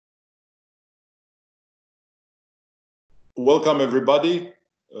Welcome, everybody.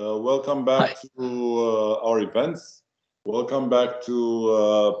 Welcome back to our events. Welcome back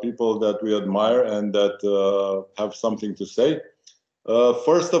to people that we admire and that have something to say.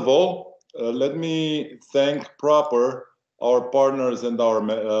 First of all, let me thank proper our partners and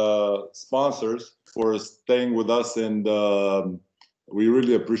our sponsors for staying with us, and we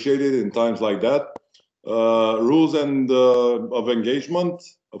really appreciate it in times like that. Rules and of engagement.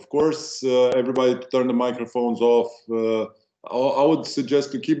 Of course, everybody turn the microphones off. I would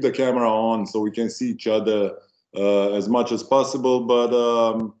suggest to keep the camera on so we can see each other as much as possible. But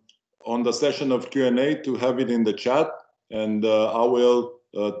on the session of Q&A, to have it in the chat, and I will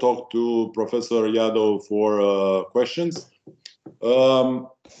talk to Professor Llado for questions. So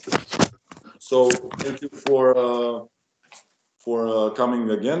thank you for coming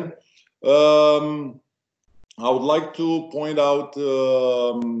again. I would like to point out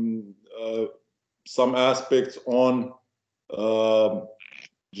some aspects on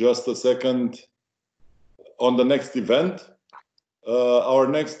just a second on the next event. Our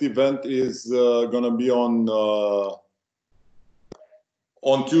next event is going to be on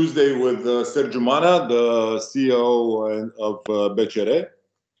Tuesday with Sergiu Mana, the CEO of BCR.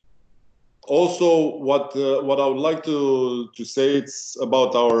 Also, what I would like to say, it's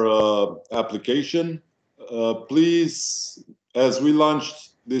about our application. Please, as we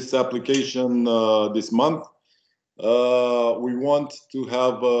launched this application this month, we want to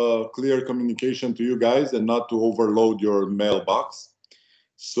have a clear communication to you guys and not to overload your mailbox.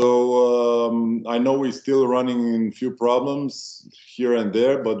 So I know we're still running in few problems here and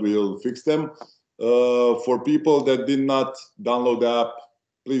there, but we'll fix them. For people that did not download the app,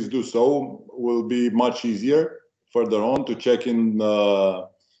 please do so. It will be much easier further on to check in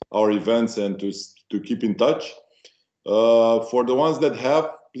our events and to keep in touch. For the ones that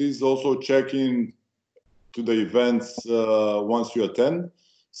have, please also check in to the events once you attend.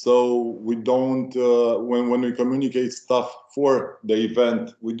 So we don't, when we communicate stuff for the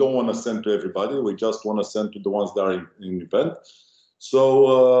event, we don't want to send to everybody. We just want to send to the ones that are in the event. So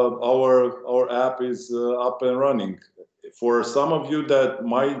our app is up and running. For some of you that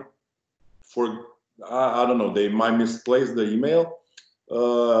might, I don't know, they might misplace the email.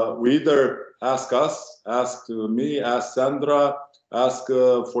 We either ask us, ask me, ask Sandra, ask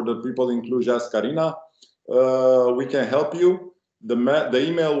for the people in Cluj, ask Karina. We can help you. The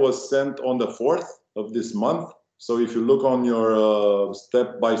email was sent on the 4th of this month. So if you look on your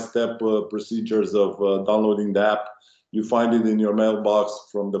step-by-step procedures of downloading the app, you find it in your mailbox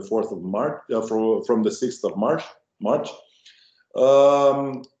from the 4th of March, from the 6th of March.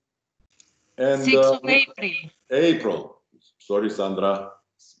 6th of April. April. Sorry, Sandra.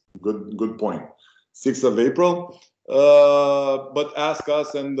 Good point. 6th of April. But ask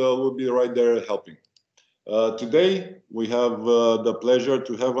us and we'll be right there helping. Today, we have the pleasure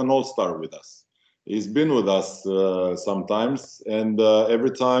to have an all-star with us. He's been with us sometimes, and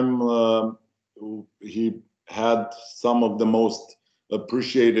every time he had some of the most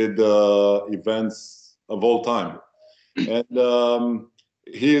appreciated events of all time. And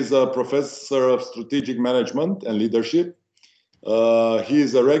he is a professor of strategic management and leadership. He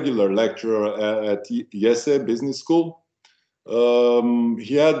is a regular lecturer at IESE Business School.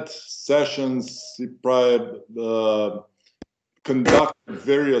 He had sessions, he conducted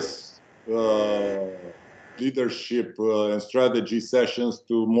various leadership and strategy sessions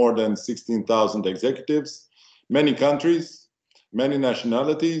to more than 16,000 executives, many countries, many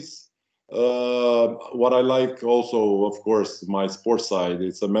nationalities. What I like also, of course, my sports side,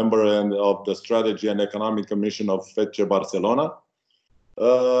 it's a member of the Strategy and Economic Commission of FECE Barcelona.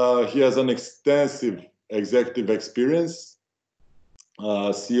 He has an extensive executive experience,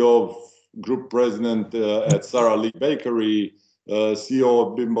 CEO of Group President at Sara Lee Bakery, CEO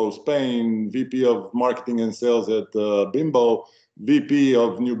of Bimbo Spain, VP of Marketing and Sales at Bimbo, VP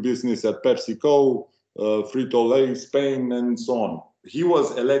of New Business at PepsiCo, Frito-Lay Spain, and so on. He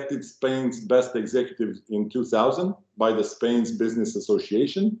was elected Spain's best executive in 2000 by the Spain's Business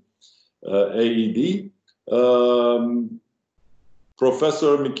Association, AED.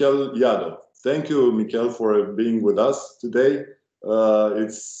 Professor Miquel Llado. Thank you, Miquel, for being with us today.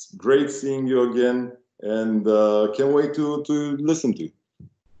 It's great seeing you again, and can't wait to listen to you.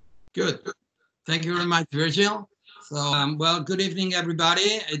 Good. Thank you very much, Virgil. So, well, good evening,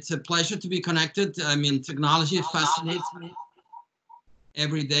 everybody. It's a pleasure to be connected. I mean, technology fascinates me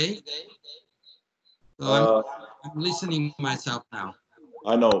every day. So I'm listening myself now.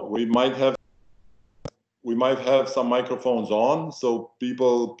 I know we might have some microphones on, so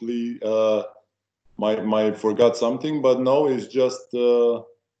people please might forgot something, but no, it's just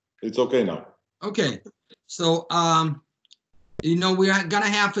it's okay now. Okay, so You know, we are going to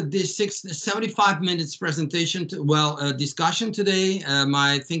have this 75 minutes presentation, discussion today.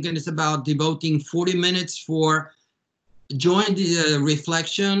 My thinking is about devoting 40 minutes for join the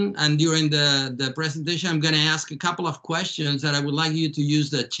reflection, and during the presentation, I'm going to ask a couple of questions that I would like you to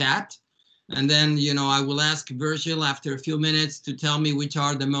use the chat. And then, you know, I will ask Virgil after a few minutes to tell me which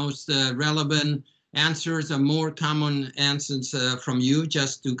are the most relevant answers or more common answers from you,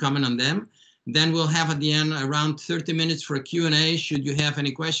 just to comment on them. Then we'll have at the end around 30 minutes for a Q&A, should you have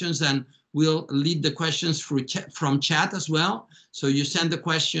any questions, and we'll lead the questions from chat as well. So you send the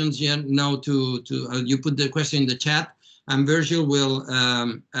questions, you put the question in the chat, and Virgil will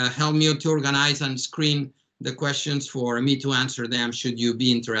help me to organize and screen the questions for me to answer them, should you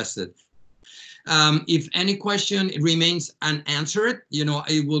be interested. If any question remains unanswered, you know,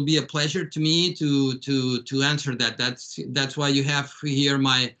 it will be a pleasure to me to answer that. That's why you have here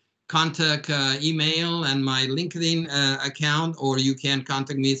my contact email and my LinkedIn account, or you can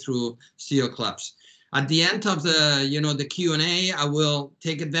contact me through CEO Clubs. At the end of the Q&A, I will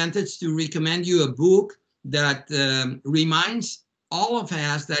take advantage to recommend you a book that reminds all of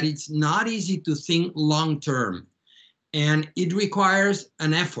us that it's not easy to think long term. And it requires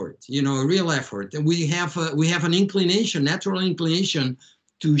an effort, you know, a real effort. And we have an inclination, natural inclination,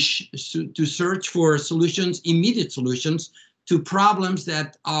 to search for solutions, immediate solutions to problems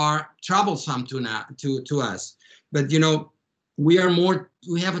that are troublesome to us. But you know, we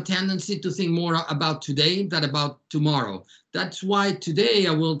have a tendency to think more about today than about tomorrow. That's why today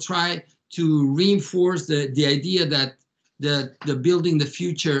I will try to reinforce the idea that the building the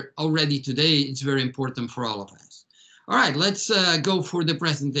future already today is very important for all of us. All right, let's go for the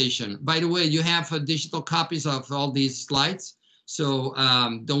presentation. By the way, you have digital copies of all these slides, so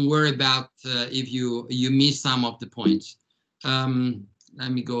don't worry about if you miss some of the points.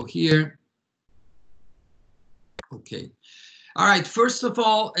 Let me go here. Okay. All right, first of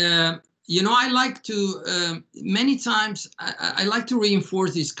all, you know, I like to, many times, I like to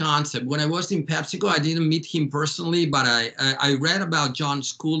reinforce this concept. When I was in PepsiCo, I didn't meet him personally, but I read about John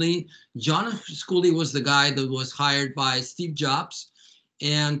Schooley. John Schooley was the guy that was hired by Steve Jobs,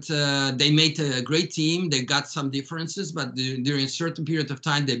 and they made a great team. They got some differences, but during a certain period of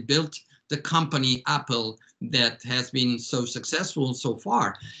time, they built the company Apple that has been so successful so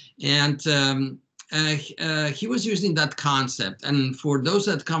far. And he was using that concept. And for those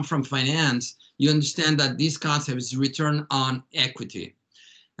that come from finance, you understand that this concept is return on equity.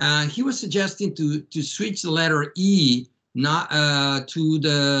 He was suggesting to switch the letter E not to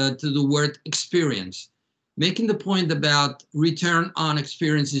the word experience, making the point about return on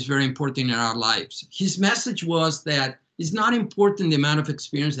experience is very important in our lives. His message was that it's not important the amount of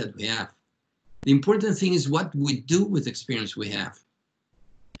experience that we have. The important thing is what we do with experience we have.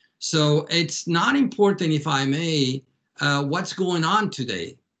 So it's not important, if I may, what's going on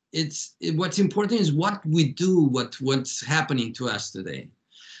today. What's important is what we do, what's happening to us today.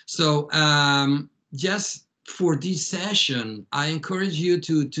 So just for this session, I encourage you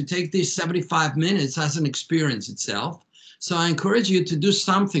to take these 75 minutes as an experience itself. So I encourage you to do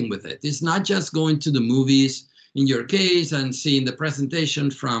something with it. It's not just going to the movies, in your case, and seeing the presentation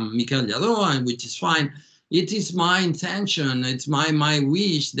from Miquel Llado, which is fine. It is my intention, it's my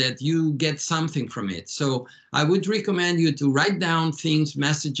wish that you get something from it. So I would recommend you to write down things,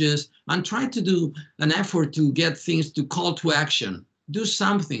 messages, and try to do an effort to get things to call to action. Do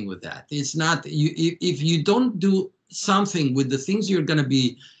something with that. It's not, if you don't do something with the things you're going to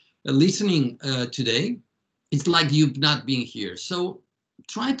be listening today, it's like you've not been here. So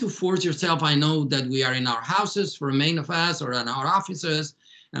try to force yourself. I know that we are in our houses, for many of us, or in our offices,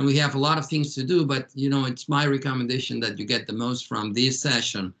 and we have a lot of things to do, but you know, it's my recommendation that you get the most from this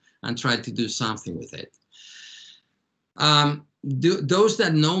session and try to do something with it. Those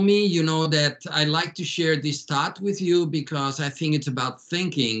that know me, you know that I like to share this thought with you because I think it's about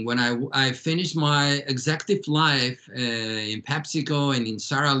thinking. When I finished my executive life in PepsiCo and in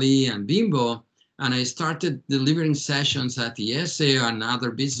Sara Lee and Bimbo, and I started delivering sessions at the ESE and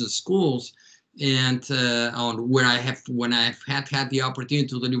other business schools, and when I've had the opportunity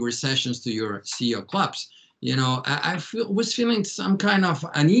to deliver sessions to your CEO clubs, you know, I was feeling some kind of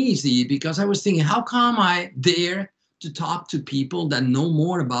uneasy because I was thinking, how come I dare to talk to people that know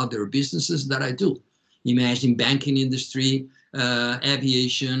more about their businesses than I do? Imagine banking industry,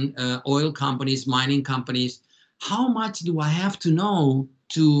 aviation, oil companies, mining companies. How much do I have to know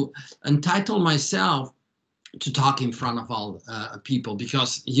to entitle myself to talk in front of all people?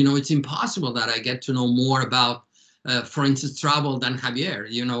 Because, you know, it's impossible that I get to know more about, for instance, travel than Javier,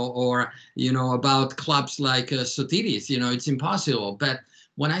 you know, or, you know, about clubs like Sotiris, you know, it's impossible. But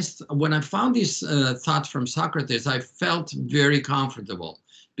when I found this thought from Socrates, I felt very comfortable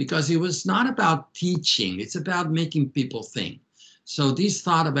because it was not about teaching, it's about making people think. So this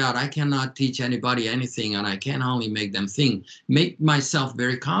thought about I cannot teach anybody anything and I can only make them think, make myself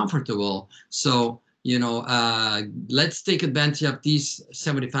very comfortable. So, you know, let's take advantage of these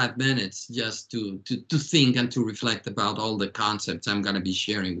 75 minutes just to think and to reflect about all the concepts I'm going to be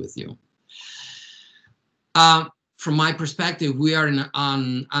sharing with you. From my perspective, we are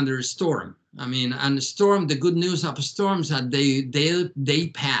under a storm. I mean, and the storm, the good news of storms that they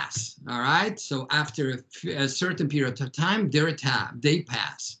pass. All right. So after a certain period of time, they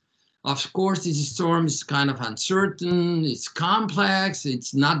pass. Of course, this storm is kind of uncertain. It's complex.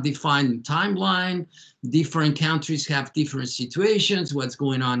 It's not defined in timeline. Different countries have different situations. What's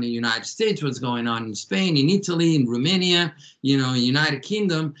going on in the United States? What's going on in Spain, in Italy, in Romania? You know, United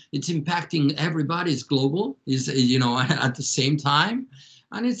Kingdom. It's impacting everybody. It's global. Is you know at the same time.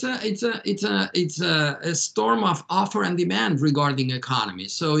 And it's a storm of offer and demand regarding economy.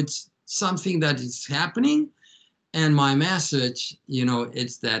 So it's something that is happening. And my message, you know,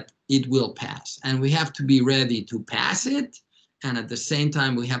 it's that it will pass. And we have to be ready to pass it. And at the same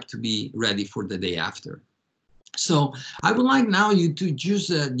time, we have to be ready for the day after. So I would like now you to use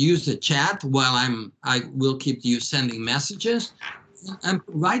the chat while I will keep you sending messages. I'm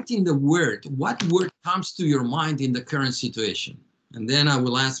writing the word. What word comes to your mind in the current situation? And then I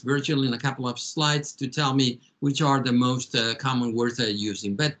will ask Virgil in a couple of slides to tell me which are the most common words they're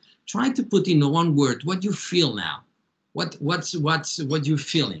using. But try to put in one word what you feel now. What you're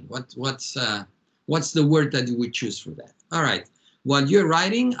feeling? What's the word that you would choose for that? All right. While you're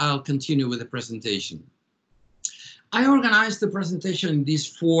writing, I'll continue with the presentation. I organized the presentation in these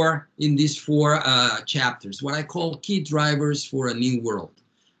four chapters, what I call key drivers for a new world.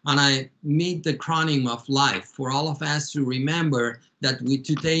 And I made the acronym of life for all of us to remember that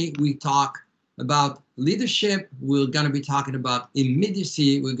today we talk about leadership, we're going to be talking about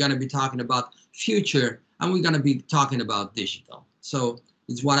immediacy, we're going to be talking about future, and we're going to be talking about digital. So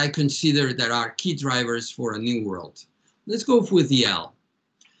it's what I consider that are key drivers for a new world. Let's go with the L.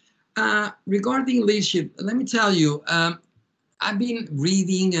 Regarding leadership, let me tell you, I've been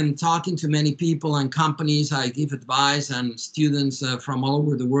reading and talking to many people and companies. I give advice and students from all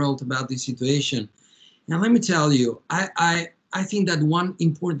over the world about this situation. And let me tell you, I think that one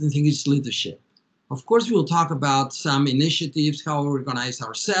important thing is leadership. Of course, we'll talk about some initiatives, how we organize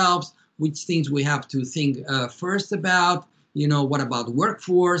ourselves, which things we have to think first about, you know, what about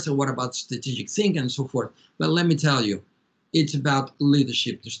workforce and what about strategic thinking and so forth. But let me tell you, it's about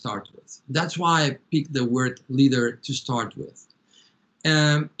leadership to start with. That's why I picked the word leader to start with.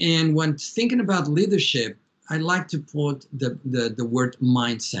 And when thinking about leadership, I like to put the word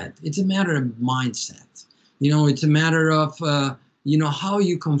mindset. It's a matter of mindset. You know, it's a matter of, you know, how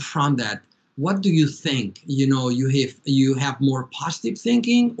you confront that. What do you think? You know, you have more positive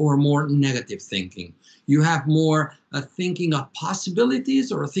thinking or more negative thinking? You have more thinking of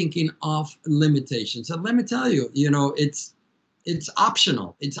possibilities or thinking of limitations. And let me tell you, you know, it's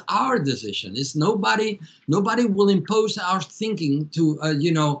optional. It's our decision. It's nobody will impose our thinking to,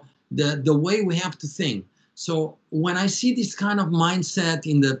 you know, the way we have to think. So when I see this kind of mindset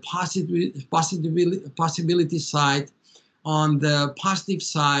in the possibility side, on the positive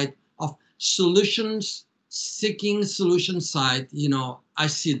side of solutions, seeking solution side, you know, I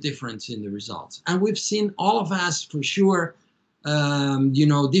see a difference in the results. And we've seen all of us for sure, you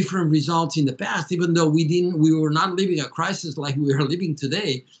know, different results in the past, even though we were not living a crisis like we are living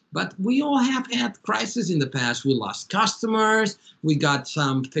today, but we all have had crises in the past. We lost customers, we got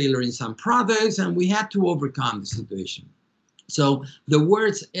some failure in some products, and we had to overcome the situation. So the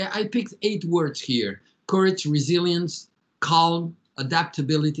words, I picked 8 words here: courage, resilience, calm,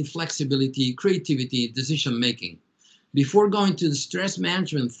 adaptability, flexibility, creativity, decision-making. Before going to the stress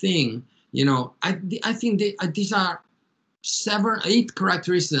management thing, you know, I think these are 8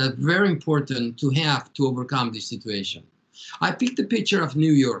 characteristics that are very important to have to overcome this situation. I picked the picture of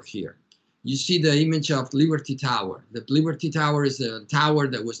New York here. You see the image of Liberty Tower. The Liberty Tower is a tower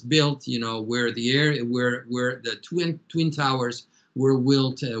that was built, you know, where the twin towers were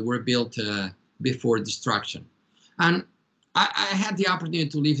built before destruction. And I had the opportunity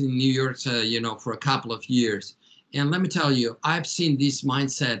to live in New York, you know, for a couple of years. And let me tell you, I've seen this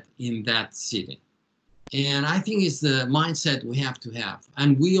mindset in that city. And I think it's the mindset we have to have.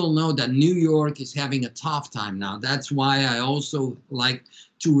 And we all know that New York is having a tough time now. That's why I also like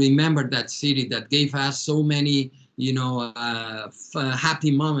to remember that city that gave us so many, you know,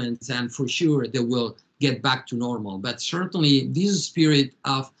 happy moments. And for sure, they will get back to normal. But certainly, this spirit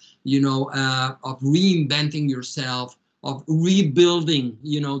of, you know, of reinventing yourself, of rebuilding,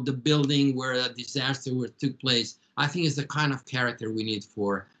 the building where a disaster took place. I think is the kind of character we need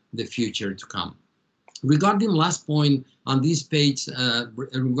for the future to come. Regarding the last point on this page,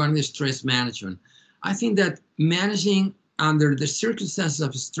 regarding the stress management, I think that managing under the circumstances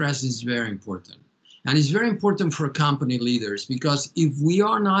of stress is very important. And it's very important for company leaders, because if we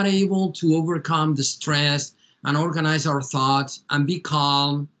are not able to overcome the stress and organize our thoughts and be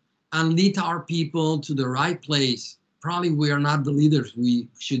calm and lead our people to the right place, probably we are not the leaders we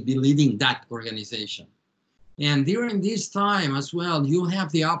should be leading that organization. And during this time as well, you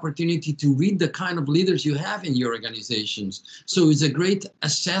have the opportunity to read the kind of leaders you have in your organizations. So it's a great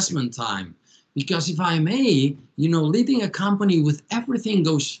assessment time. Because if I may, leading a company with everything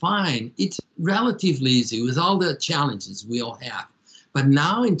goes fine, it's relatively easy with all the challenges we all have. But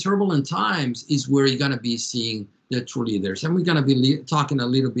now in turbulent times is where you're going to be seeing the true leaders. And we're going to be talking a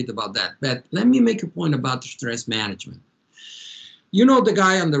little bit about that. But let me make a point about the stress management. The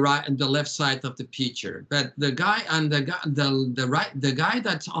guy on the right and the left side of the picture, but the guy on the guy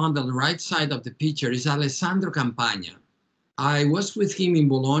that's on the right side of the picture is Alessandro Campagna. I was with him in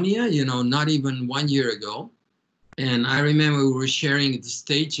Bologna, not even 1 year ago, and I remember we were sharing the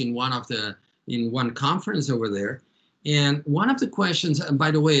stage in one conference over there. And one of the questions, and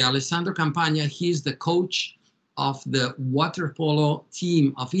by the way, Alessandro Campagna, he's the coach of the water polo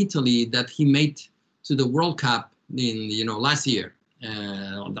team of Italy that he made to the World Cup in last year.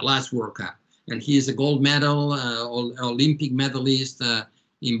 On the last World Cup, and he is a gold medal Olympic medalist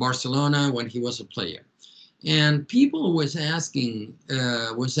in Barcelona when he was a player. And people was asking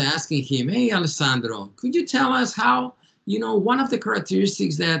him, "Hey, Alessandro, could you tell us how one of the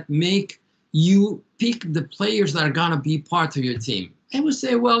characteristics that make you pick the players that are gonna be part of your team?" I would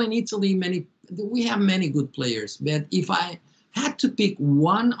say, well, in Italy, we have many good players, but if I had to pick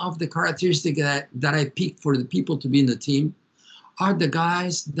one of the characteristics that I pick for the people to be in the team, are the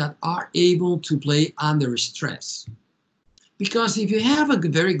guys that are able to play under stress. Because if you have a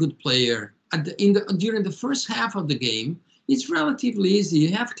very good player during the first half of the game, it's relatively easy.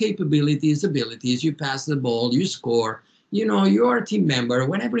 You have capabilities, abilities, you pass the ball, you score, you're a team member.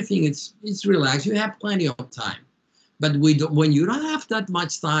 When everything is relaxed, you have plenty of time. But when you don't have that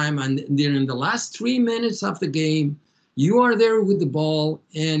much time, and during the last 3 minutes of the game, you are there with the ball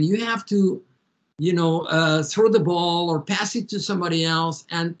and you have to throw the ball or pass it to somebody else.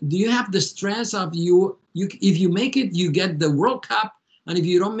 And do you have the stress of if you make it, you get the World Cup. And if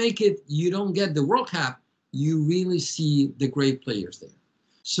you don't make it, you don't get the World Cup. You really see the great players there.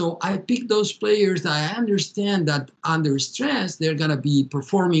 So I pick those players that I understand that under stress, they're going to be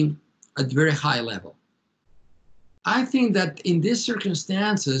performing at very high level. I think that in these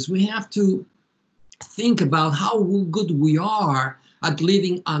circumstances, we have to think about how good we are at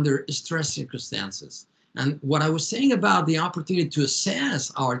leading under stress circumstances. And what I was saying about the opportunity to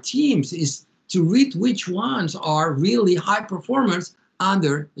assess our teams is to read which ones are really high performers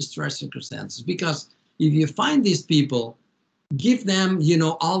under stress circumstances. Because if you find these people, give them,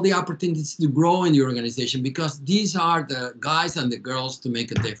 all the opportunities to grow in your organization, because these are the guys and the girls to make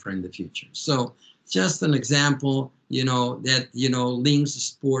a difference in the future. So just an example, that, links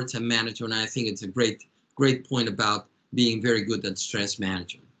sports and management. I think it's a great point about being very good at stress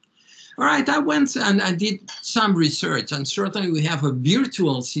management. All right, I went and I did some research, and certainly we have a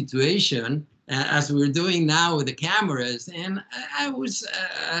virtual situation as we're doing now with the cameras. And I was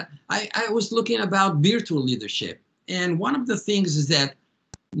looking about virtual leadership. And one of the things is that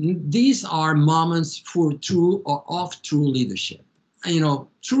these are moments for true or of true leadership.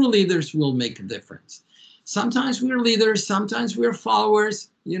 True leaders will make a difference. Sometimes we're leaders, sometimes we're followers,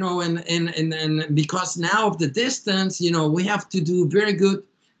 and because now of the distance, we have to do very good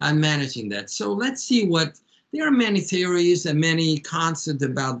at managing that. So let's see there are many theories and many concepts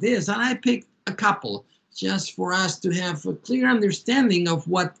about this, and I picked a couple just for us to have a clear understanding of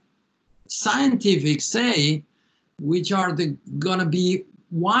what scientifics say, which are gonna be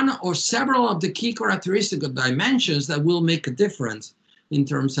one or several of the key characteristic of dimensions that will make a difference in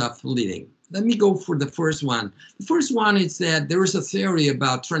terms of leading. Let me go for the first one. The first one is that there is a theory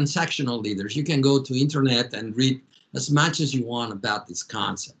about transactional leaders. You can go to internet and read as much as you want about this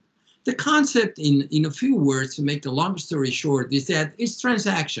concept. The concept, in a few words, to make the long story short, is that it's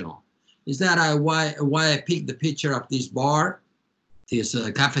transactional. Is that why I picked the picture of this bar, this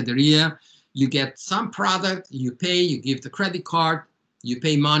cafeteria. You get some product, you pay, you give the credit card, you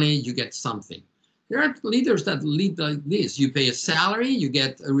pay money, you get something. There are leaders that lead like this. You pay a salary, you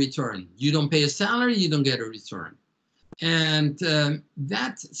get a return. You don't pay a salary, you don't get a return. And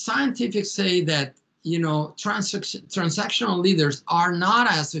that scientific say that, transactional leaders are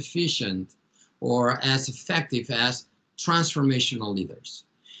not as efficient or as effective as transformational leaders.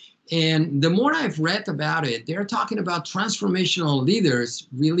 And the more I've read about it, they're talking about transformational leaders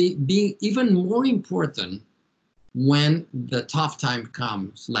really being even more important when the tough time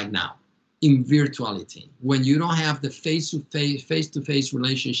comes, like now, in virtuality, when you don't have the face-to-face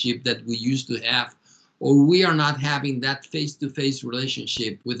relationship that we used to have, or we are not having that face-to-face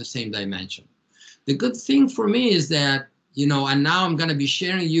relationship with the same dimension. The good thing for me is that, you know, and now I'm going to be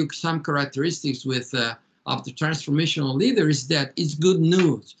sharing you some characteristics with of the transformational leaders, that it's good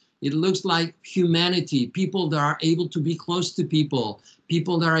news. It looks like humanity, people that are able to be close to people,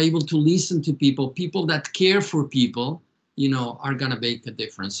 people that are able to listen to people, people that care for people, you know, are going to make a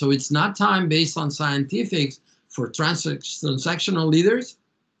difference. So it's not time based on scientifics for transactional leaders,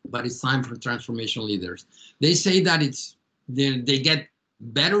 but it's time for transformational leaders. They say that they get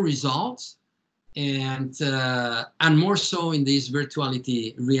better results, and more so in this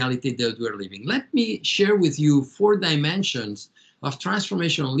virtuality reality that we're living. Let me share with you 4 dimensions of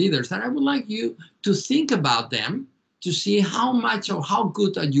transformational leaders that I would like you to think about them, to see how much or how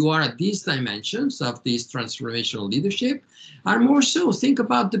good you are at these dimensions of this transformational leadership, and more so think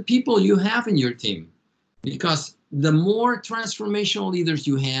about the people you have in your team. Because the more transformational leaders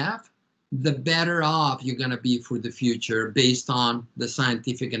you have, the better off you're going to be for the future based on the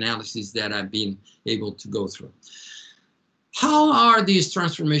scientific analysis that I've been able to go through. How are these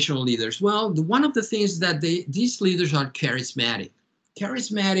transformational leaders? Well, one of the things that these leaders are charismatic.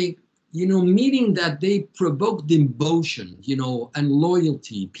 Charismatic, you know, meaning that they provoke devotion, you know, and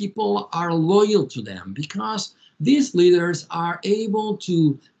loyalty. People are loyal to them because these leaders are able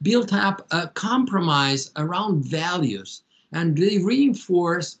to build up a compromise around values, and they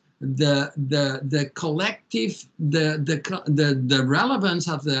reinforce the collective, the relevance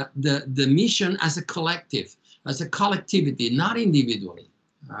of the mission as a collective, as a collectivity, not individually.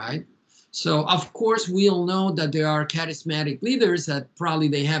 All right. So of course we all know that there are charismatic leaders that probably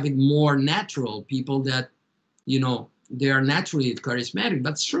they have it more natural, people that, you know, they are naturally charismatic,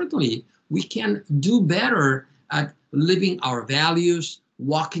 but certainly we can do better at living our values,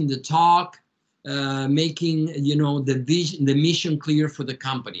 walking the talk, making, you know, the vision, the mission clear for the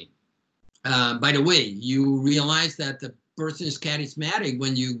company. By the way, you realize that the person is charismatic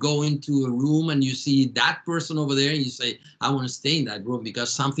when you go into a room and you see that person over there and you say, I want to stay in that room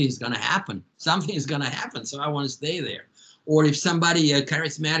because something is going to happen. Something is going to happen, so I want to stay there. Or if somebody, a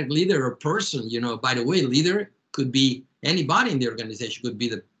charismatic leader or person, you know, by the way, leader could be anybody in the organization, could be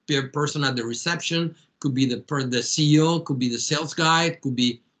the person at the reception, could be the CEO, could be the sales guy, it could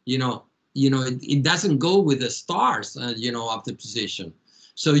be, it doesn't go with the stars, of the position.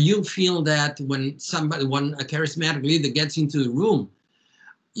 So you feel that when a charismatic leader gets into the room,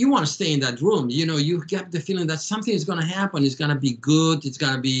 you want to stay in that room. You get the feeling that something is going to happen. It's going to be good. It's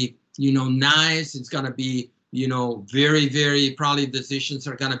going to be, nice. It's going to be, very, very probably decisions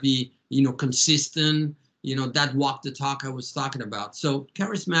are going to be, consistent, that walk the talk I was talking about. So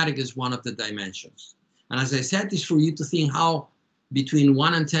charismatic is one of the dimensions. And as I said, it's for you to think how between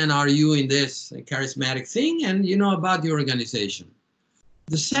 1 and 10 are you in this charismatic thing and, about the organization.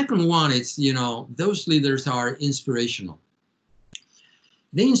 The second one is, those leaders are inspirational.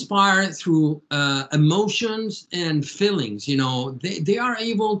 They inspire through emotions and feelings. They are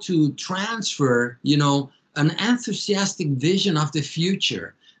able to transfer, an enthusiastic vision of the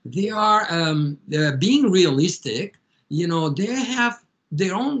future. They are being realistic. They have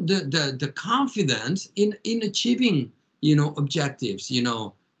their own the confidence in achieving, objectives.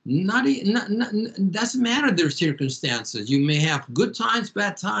 Doesn't matter their circumstances. You may have good times,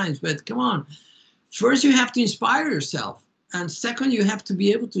 bad times, but come on. First, you have to inspire yourself. And second, you have to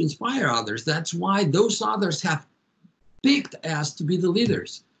be able to inspire others. That's why those others have picked us to be the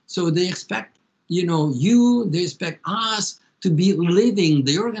leaders. So they expect, they expect us to be leading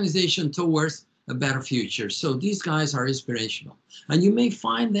the organization towards a better future. So these guys are inspirational. And you may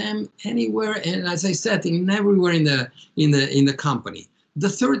find them anywhere, and as I said, everywhere in the company. The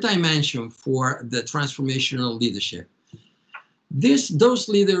third dimension for the transformational leadership. Those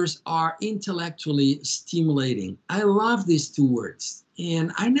leaders are intellectually stimulating. I love these two words.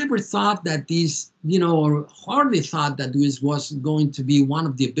 And I never thought that these, or hardly thought that this was going to be one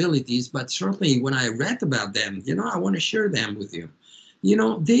of the abilities, but certainly when I read about them, I want to share them with you.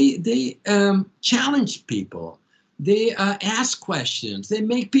 They challenge people. They ask questions. They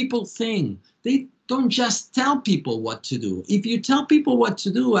make people think. They don't just tell people what to do. If you tell people what to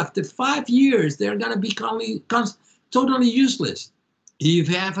do, after 5 years, they're going to become totally useless. If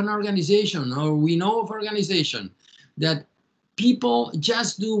you have an organization, or we know of organization, that people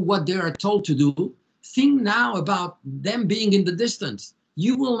just do what they are told to do, think now about them being in the distance.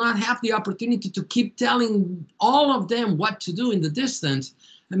 you will not have the opportunity to keep telling all of them what to do in the distance.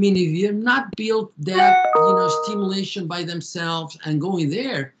 I mean, if you're not built that, stimulation by themselves and going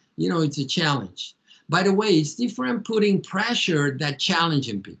there, it's a challenge. By the way, it's different putting pressure than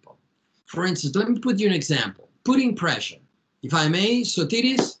challenging people. For instance, let me put you an example. Putting pressure. If I may,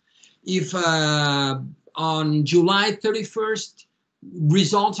 Sotiris, if on July 31st,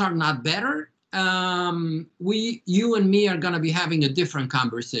 results are not better, you and me are going to be having a different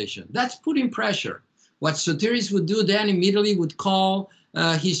conversation. That's putting pressure. What Sotiris would do then immediately would call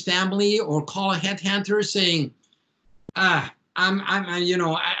his family or call a headhunter saying, I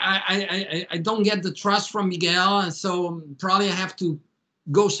don't get the trust from Miguel, and so probably I have to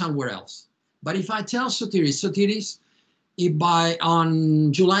go somewhere else. But if I tell Sotiris, if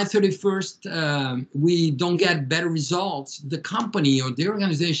on July 31st we don't get better results, the company or the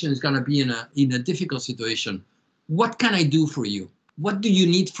organization is going to be in a difficult situation. What can I do for you? What do you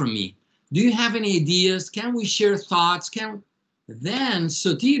need from me? Do you have any ideas? Can we share thoughts? Then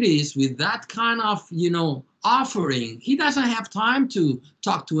Sotiris, with that kind of offering, he doesn't have time to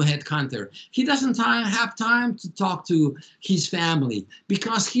talk to a headhunter. He doesn't have time to talk to his family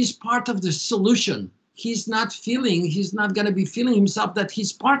because he's part of the solution. He's not going to be feeling himself that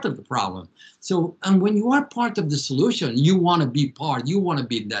he's part of the problem. So, and when you are part of the solution, you want to be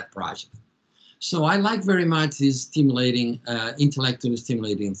in that project. So I like very much this intellectually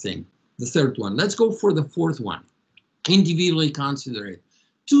stimulating thing. The third one. Let's go for the fourth one. Individually considerate.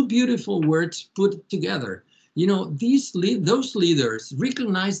 Two beautiful words put together. Those leaders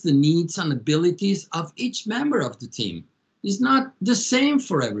recognize the needs and abilities of each member of the team. It's not the same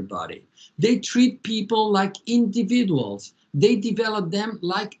for everybody. They treat people like individuals. They develop them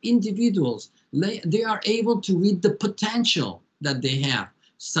like individuals. They are able to read the potential that they have.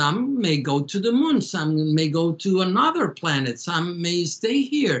 Some may go to the moon, some may go to another planet, some may stay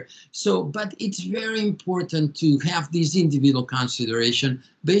here. But it's very important to have this individual consideration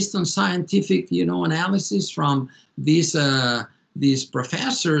based on scientific, analysis from these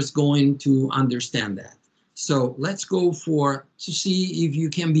professors going to understand that. So let's go to see if you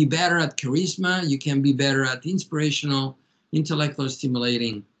can be better at charisma, you can be better at inspirational, intellectual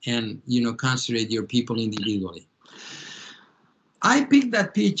stimulating, and, considerate your people individually. I picked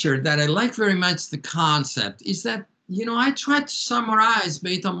that picture that I like very much. The concept is that, I tried to summarize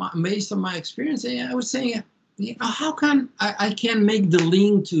based on my experience. I was saying, how can I can make the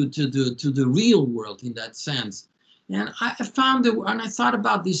link to the real world in that sense? And I found that, and I thought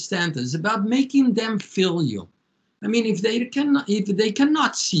about this sentence about making them feel you. I mean, if they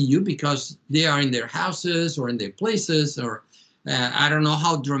cannot see you because they are in their houses or in their places, or I don't know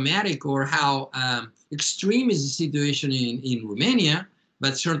how dramatic or how extreme is the situation in Romania,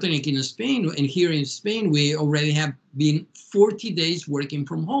 but certainly in Spain, and here in Spain, we already have been 40 days working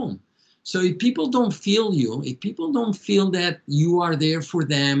from home. So if people don't feel you, if people don't feel that you are there for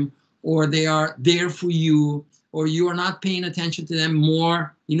them, or they are there for you, or you are not paying attention to them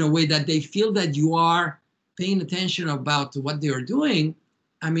more in a way that they feel that you are paying attention about what they are doing,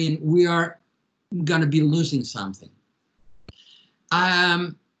 I mean, we are going to be losing something.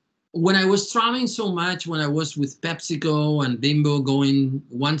 When I was traveling so much, when I was with PepsiCo and Bimbo going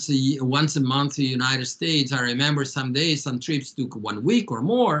once a month to the United States, I remember some days, some trips took 1 week or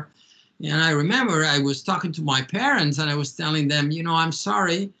more. And I remember I was talking to my parents and I was telling them, I'm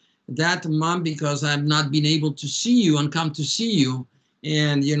sorry that month because I've not been able to see you and come to see you.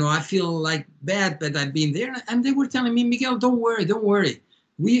 And, I feel like bad that I've been there. And they were telling me, Miguel, don't worry.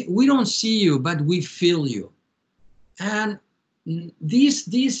 We don't see you, but we feel you. And these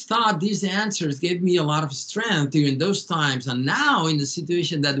answers gave me a lot of strength during those times. And now in the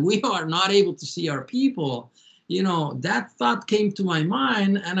situation that we are not able to see our people, that thought came to my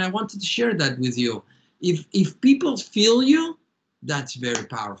mind and I wanted to share that with you. If people feel you, that's very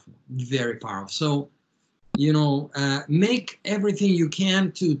powerful, very powerful. So, make everything you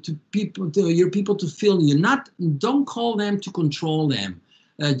can to your people to feel you. Don't call them to control them.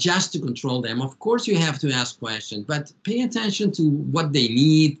 Just to control them. Of course, you have to ask questions, but pay attention to what they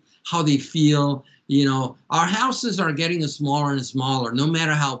need, how they feel. Our houses are getting smaller and smaller, no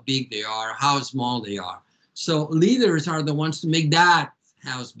matter how big they are, how small they are. So leaders are the ones to make that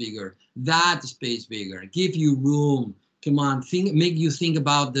house bigger, that space bigger, give you room. Come on, make you think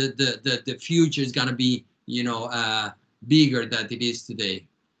about the future is going to be, bigger than it is today.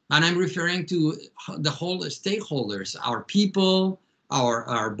 And I'm referring to the whole stakeholders, our people,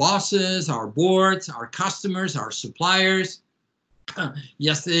 our bosses, our boards, our customers, our suppliers.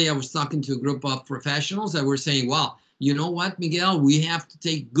 Yesterday, I was talking to a group of professionals that were saying, well, you know what, Miguel, we have to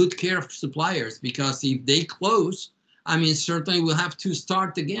take good care of suppliers because if they close, I mean, certainly we'll have to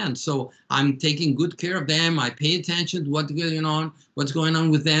start again. So I'm taking good care of them. I pay attention to what's going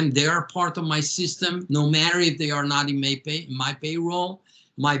on with them. They are part of my system, no matter if they are not in my payroll.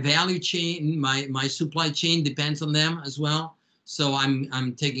 My value chain, my supply chain depends on them as well. So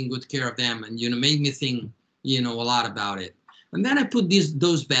I'm taking good care of them, and made me think a lot about it. And then I put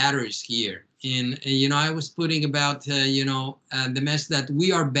those batteries here. And I was putting about the mess that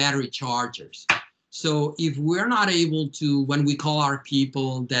we are battery chargers. So if we're not able to, when we call our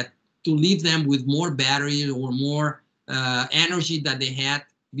people, that to leave them with more battery or more energy that they had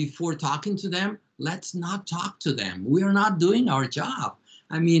before talking to them, let's not talk to them. We are not doing our job.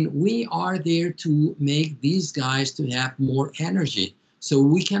 I mean, we are there to make these guys to have more energy. So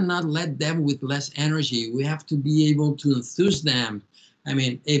we cannot let them with less energy. We have to be able to enthuse them. I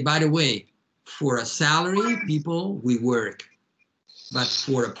mean, hey, by the way, for a salary, people, we work. But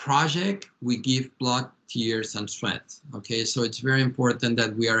for a project, we give blood, tears, and sweat. Okay, so it's very important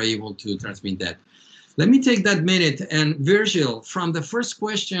that we are able to transmit that. Let me take that minute. And Virgil, from the first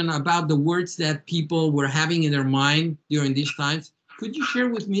question about the words that people were having in their mind during these times, could you share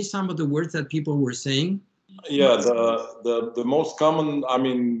with me some of the words that people were saying? Yeah, the most common, I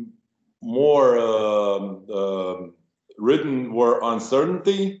mean, more written were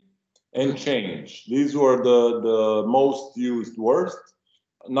uncertainty and change. These were the most used words.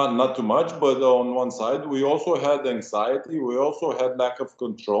 Not too much, but on one side, we also had anxiety. We also had lack of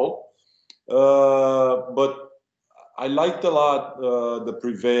control. But I liked a lot the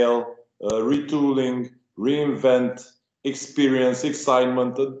prevail, retooling, reinvent, experience,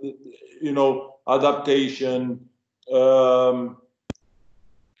 excitement, adaptation,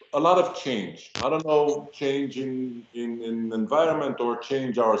 a lot of change. I don't know, change in environment or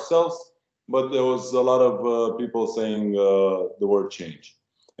change ourselves, but there was a lot of people saying the word change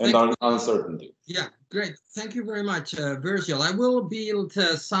and uncertainty. Yeah, great. Thank you very much, Virgil. I will build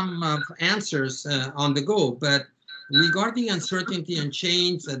some answers on the go, but regarding uncertainty and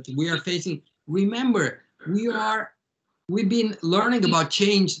change that we are facing, remember, we've been learning about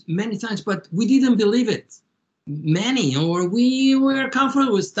change many times, but we didn't believe it. Or we were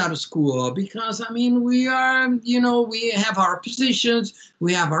comfortable with status quo because, I mean, we are, we have our positions,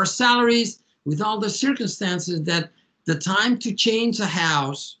 we have our salaries, with all the circumstances that the time to change a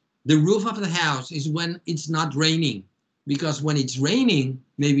house, the roof of the house, is when it's not raining, because when it's raining,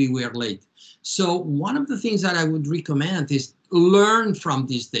 maybe we are late. So one of the things that I would recommend is learn from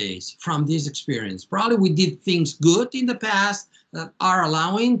these days, from this experience. Probably we did things good in the past that are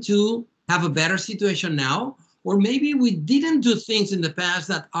allowing to have a better situation now, or maybe we didn't do things in the past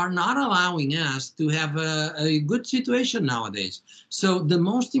that are not allowing us to have a good situation nowadays. So the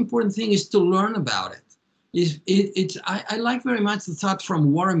most important thing is to learn about it. I like very much the thought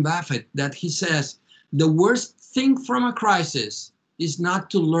from Warren Buffett that he says, the worst thing from a crisis is not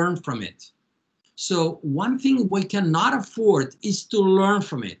to learn from it. So one thing we cannot afford is to learn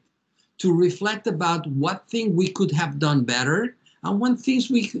from it, to reflect about what thing we could have done better and what things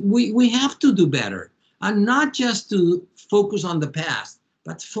we have to do better, and not just to focus on the past,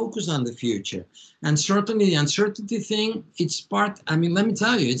 but focus on the future. And certainly the uncertainty thing, it's part, I mean, let me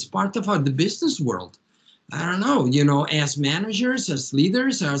tell you, it's part of the business world. I don't know, as managers, as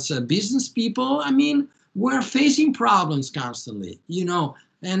leaders, as business people, I mean, we're facing problems constantly,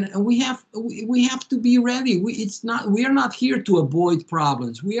 and we have to be ready. We are not here to avoid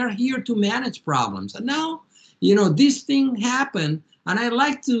problems. We are here to manage problems. And now, this thing happened, and I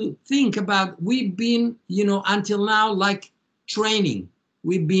like to think about, we've been, until now, like training.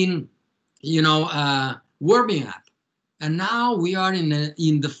 We've been, warming up. And now we are in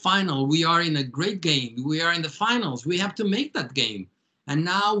the final. We are in a great game. We are in the finals. We have to make that game. And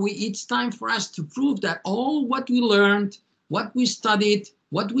now it's time for us to prove that all what we learned, what we studied,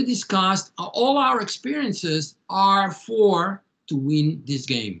 what we discussed, all our experiences are to win this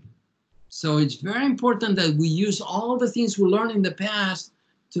game. So it's very important that we use all the things we learned in the past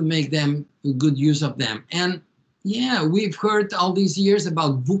to make them good use of them. And yeah, we've heard all these years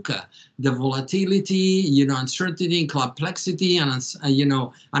about VUCA, the volatility, uncertainty, complexity, and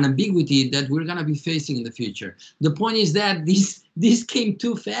ambiguity that we're going to be facing in the future. The point is that this came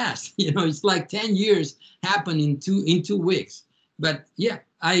too fast. It's like 10 years happened in two weeks. But yeah,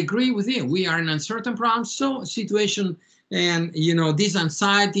 I agree with you. We are in an uncertain situation, and this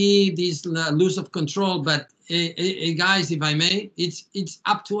anxiety, this loss of control. But guys, if I may, it's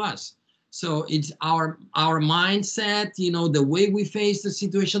up to us. So it's our mindset, the way we face the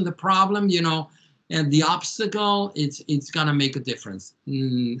situation, the problem, and the obstacle. It's gonna make a difference.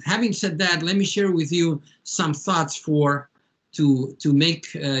 Having said that, let me share with you some thoughts to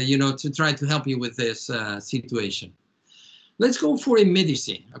make to try to help you with this situation. Let's go for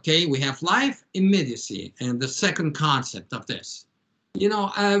immediacy. Okay, we have life, immediacy, and the second concept of this. You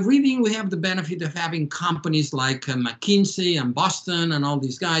know, reading, we have the benefit of having companies like McKinsey and Boston and all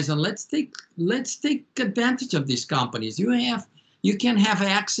these guys, and let's take advantage of these companies. You can have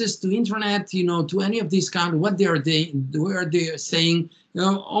access to internet, you know, to any of these companies, what they're saying, you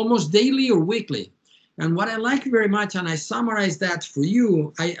know, almost daily or weekly. And what I like very much, and I summarize that for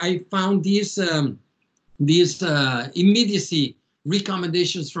you, I found these immediacy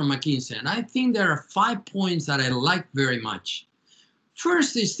recommendations from McKinsey, and I think there are 5 points that I like very much.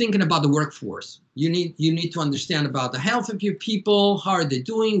 First is thinking about the workforce. You need to understand about the health of your people, how are they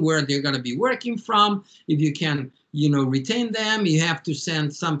doing, where they're going to be working from. If you can, you know, retain them, you have to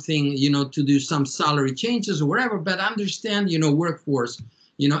send something, you know, to do some salary changes or whatever, but understand, you know, workforce,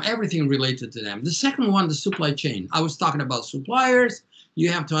 you know, everything related to them. The second one, the supply chain. I was talking about suppliers.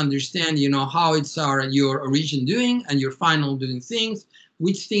 You have to understand, you know, how your origin doing and your final doing things,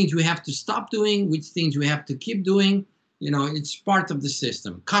 which things we have to stop doing, which things we have to keep doing. You know, it's part of the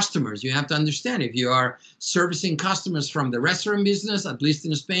system. Customers, you have to understand, if you are servicing customers from the restaurant business, at least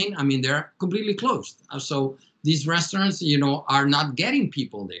in Spain, I mean, they're completely closed. So these restaurants, you know, are not getting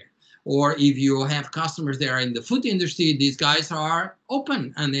people there. Or if you have customers that are in the food industry, these guys are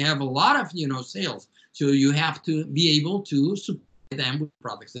open and they have a lot of, you know, sales. So you have to be able to supply them with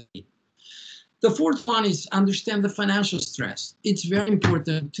products they need. The fourth one is understand the financial stress. It's very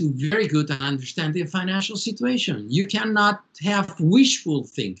important to very good understand the financial situation. You cannot have wishful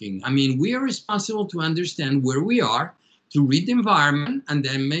thinking. I mean, we are responsible to understand where we are, to read the environment, and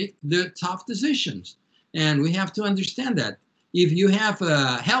then make the tough decisions. And we have to understand that. If you have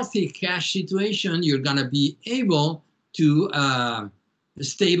a healthy cash situation, you're going to be able to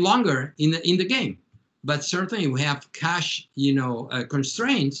stay longer in the game. But certainly we have cash, you know,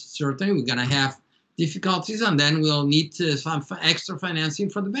 constraints. Certainly we're going to have difficulties, and then we'll need some extra financing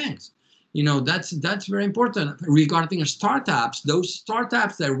for the banks. You know, that's very important. Regarding startups, those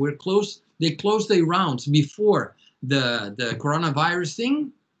startups that were closed, they closed their rounds before the coronavirus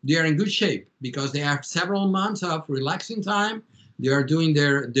thing. They are in good shape because they have several months of relaxing time. They are doing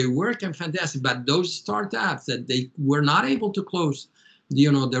their work and fantastic. But those startups that they were not able to close,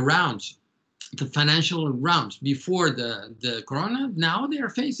 you know, the rounds, the financial rounds before the corona, now they are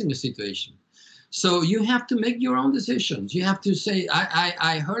facing a situation. So you have to make your own decisions. You have to say,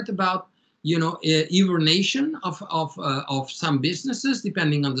 I heard about, you know, hibernation of some businesses,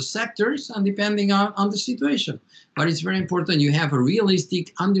 depending on the sectors and depending on the situation. But it's very important you have a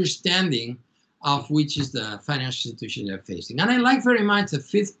realistic understanding of which is the financial situation they're facing. And I like very much the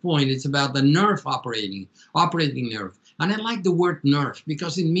fifth point. It's about the nerve operating nerve. And I like the word nerve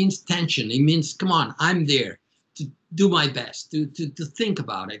because it means tension. It means, come on, I'm there to do my best, to think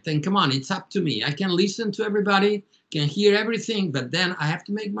about it. And come on, it's up to me. I can listen to everybody, can hear everything, but then I have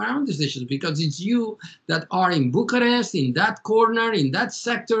to make my own decisions because it's you that are in Bucharest, in that corner, in that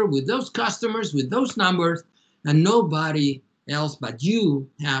sector, with those customers, with those numbers, and nobody else but you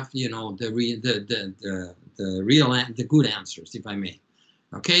have, you know, the good answers, if I may.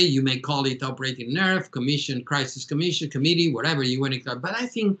 Okay, you may call it operating nerve, commission, crisis commission, committee, whatever you want to call it. But I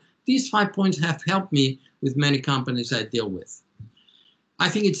think these 5 points have helped me with many companies I deal with. I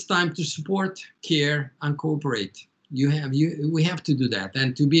think it's time to support, care, and cooperate. We have to do that.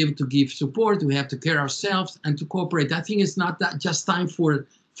 And to be able to give support, we have to care ourselves and to cooperate. I think it's not that just time for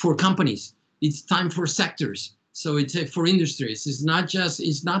companies. It's time for sectors. So it's for industries. It's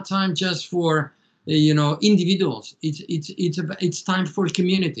not time just for you know, individuals. It's time for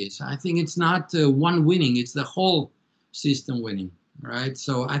communities. I think it's not one winning, it's the whole system winning, right?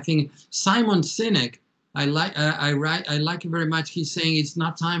 So I think Simon Sinek, I like him very much. He's saying it's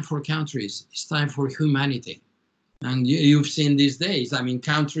not time for countries, it's time for humanity. And you've seen these days, I mean,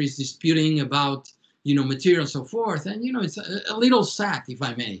 countries disputing about, you know, material and so forth, and you know, it's a little sad, if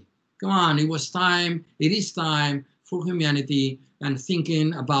I may. Come on, it is time for humanity and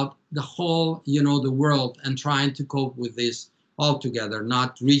thinking about the whole, you know, the world and trying to cope with this all together,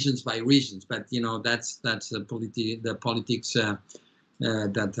 not regions by regions, but you know, that's the politics that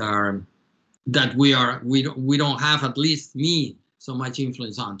we don't have, at least me, so much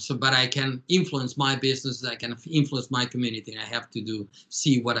influence on. So, but I can influence my business, I can influence my community, and I have to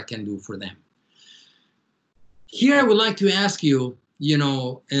see what I can do for them. Here, I would like to ask you, you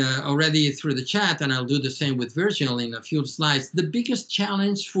know, already through the chat, and I'll do the same with Virgil in a few slides, the biggest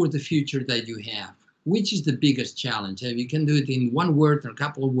challenge for the future that you have. Which is the biggest challenge? If you can do it in one word or a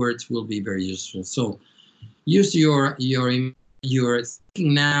couple of words, will be very useful. So use your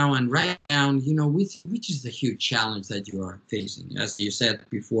thinking now and write down, you know, which is the huge challenge that you are facing. As you said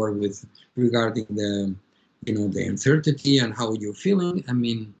before, with regarding you know, the uncertainty and how you're feeling. I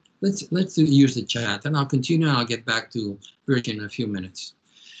mean, let's use the chat, and I'll continue, and I'll get back to Virgin in a few minutes.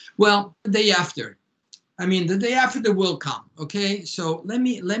 Well, the day after. I mean, the day after the will come. Okay, so let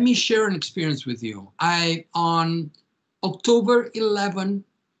me share an experience with you. On October 11,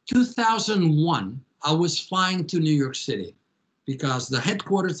 2001, I was flying to New York City because the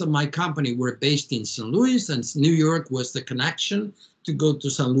headquarters of my company were based in St. Louis, and New York was the connection to go to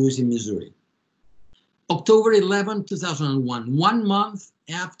St. Louis in Missouri. October 11, 2001, 1 month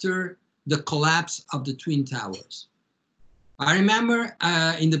after the collapse of the Twin Towers. I remember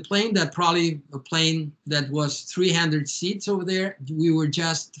in the plane, that probably a plane that was 300 seats over there, we were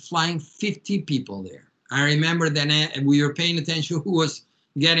just flying 50 people there. I remember then we were paying attention who was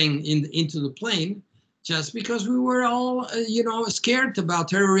getting into the plane, just because we were all, you know, scared about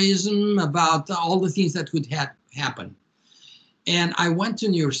terrorism, about all the things that could happen. And I went to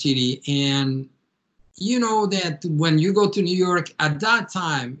New York City, and you know that when you go to New York at that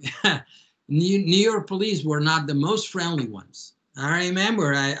time, New York police were not the most friendly ones. I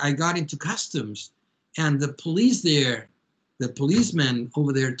remember I got into customs, and the police there, the policeman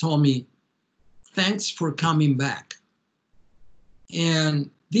over there told me, "Thanks for coming back." And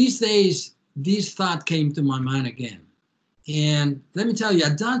these days, this thought came to my mind again. And let me tell you,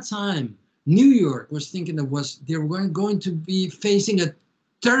 at that time, New York was thinking they were going to be facing a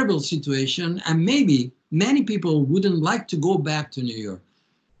terrible situation, and maybe many people wouldn't like to go back to New York.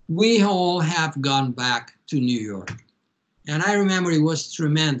 We all have gone back to New York. And I remember it was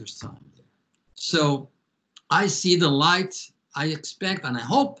tremendous time there. So I see the light. I expect and I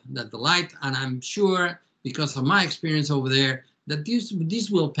hope that the light, and I'm sure because of my experience over there, that this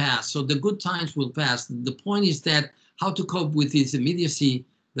will pass. So the good times will pass. The point is that how to cope with this immediacy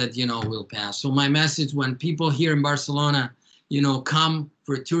that, you know, will pass. So my message, when people here in Barcelona, you know, come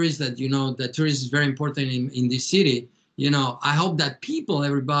for tourists, that, you know, that tourism is very important in this city. You know, I hope that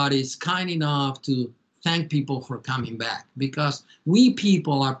everybody is kind enough to thank people for coming back, because we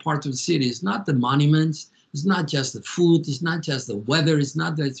people are part of the city. It's not the monuments, it's not just the food, it's not just the weather, it's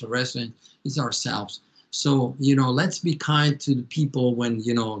not that it's a restaurant, it's ourselves. So, you know, let's be kind to the people when,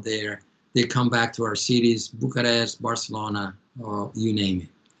 you know, they come back to our cities, Bucharest, Barcelona, or you name it.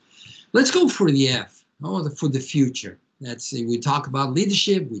 Let's go for the F, for the future. We talk about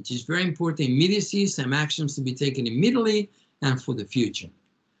leadership, which is very important. Immediacy, some actions to be taken immediately, and for the future.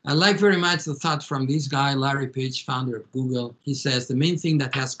 I like very much the thought from this guy, Larry Page, founder of Google. He says the main thing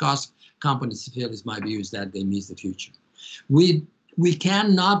that has caused companies to fail, is my view, is that they miss the future. We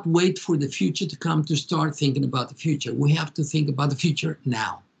cannot wait for the future to come to start thinking about the future. We have to think about the future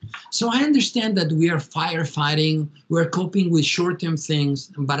now. So I understand that we are firefighting, we're coping with short-term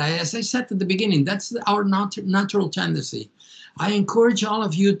things, but as I said at the beginning, that's our natural tendency. I encourage all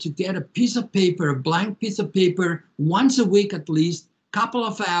of you to get a piece of paper, a blank piece of paper, once a week at least, couple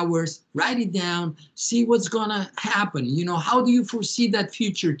of hours, write it down, see what's gonna happen. You know, how do you foresee that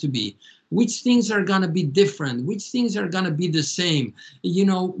future to be? Which things are gonna be different? Which things are gonna be the same? You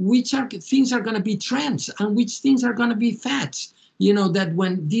know, which things are gonna be trends, and which things are gonna be fads? You know, that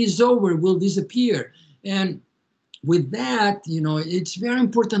when this is over will disappear. And with that, you know, it's very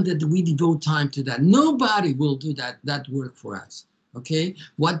important that we devote time to that. Nobody will do that work for us. Okay,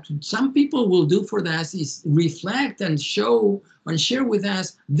 what some people will do for us is reflect and show and share with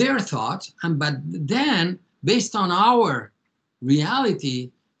us their thoughts, but then based on our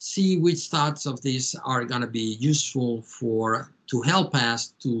reality, see which thoughts of this are going to be useful to help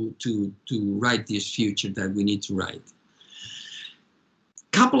us to write this future that we need to write.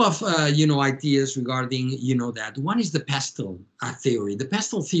 Couple of you know, ideas regarding, you know, that one is the pestle theory. The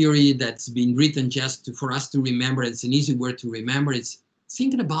pestle theory that's been written just for us to remember. It's an easy word to remember. It's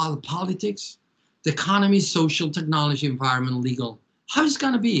thinking about politics, the economy, social, technology, environment, legal. How it's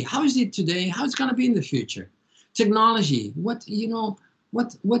going to be? How is it today? How it's going to be in the future? Technology. What, you know,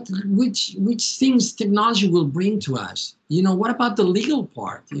 which things technology will bring to us? You know, what about the legal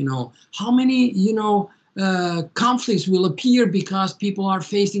part? You know, how many, you know, conflicts will appear because people are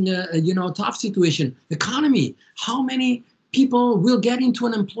facing a you know, tough situation. Economy, how many people will get into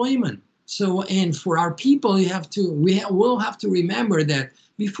unemployment? So, and for our people, we'll have to remember that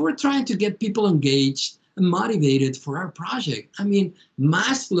before trying to get people engaged and motivated for our project. I mean, the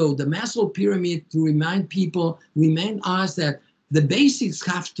Maslow pyramid, to remind us that the basics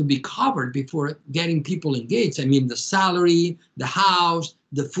have to be covered before getting people engaged. I mean, the salary, the house,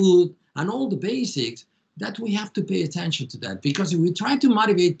 the food, and all the basics. That we have to pay attention to that, because if we try to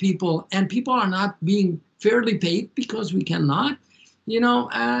motivate people and people are not being fairly paid because we cannot, you know,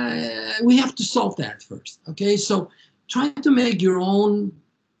 we have to solve that first. Okay, so try to make your own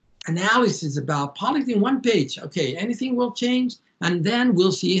analysis about politics in one page. Okay, anything will change, and then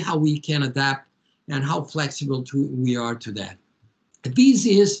we'll see how we can adapt and how flexible we are to that. This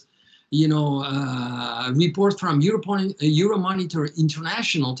is, a report from Euromonitor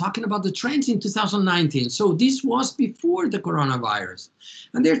International talking about the trends in 2019. So this was before the coronavirus.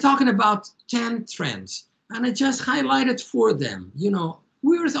 And they're talking about 10 trends. And I just highlighted 4 of them. We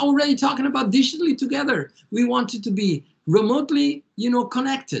were already talking about digitally together. We wanted to be remotely,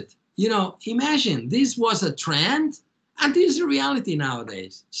 connected. Imagine this was a trend, and this is a reality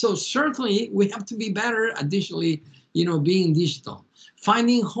nowadays. So certainly we have to be better at digitally, being digital.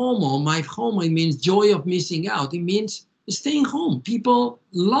 Finding HOMO, my HOMO, it means joy of missing out. It means staying home. People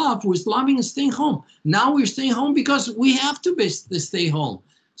was loving staying home. Now we're staying home because we have to stay home.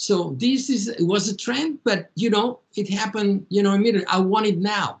 So it was a trend, but it happened, immediately. I want it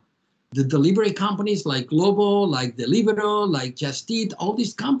now. The delivery companies like Globo, like Deliveroo, like Just Eat, all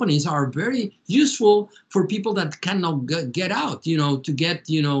these companies are very useful for people that cannot get out, to get,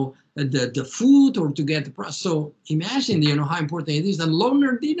 the food or to get the price. So imagine, how important it is. And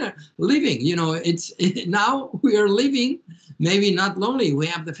loner living, now we are living, maybe not lonely. We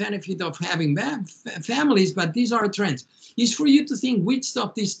have the benefit of having families, but these are trends. It's for you to think which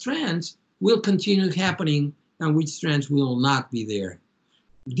of these trends will continue happening and which trends will not be there.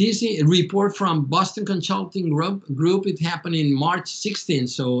 This report from Boston Consulting Group, it happened in March 16,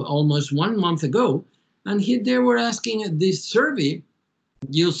 so almost 1 month ago. And they were asking this survey.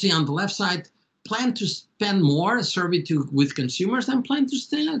 You'll see on the left side, plan to spend more, a survey with consumers, and plan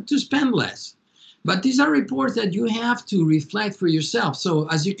to spend less. But these are reports that you have to reflect for yourself. So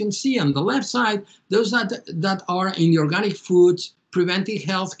as you can see on the left side, those that are in the organic foods, preventive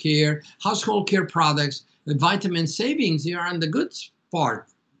health care, household care products, vitamin savings, they are on the good part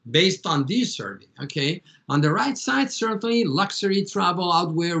based on this survey, okay? On the right side, certainly luxury, travel,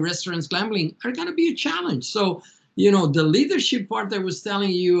 outwear, restaurants, gambling are gonna be a challenge. So, the leadership part that I was telling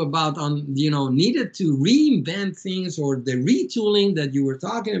you about needed to reinvent things, or the retooling that you were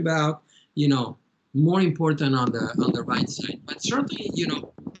talking about, more important on the right side. But certainly,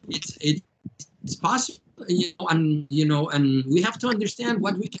 it's possible, and we have to understand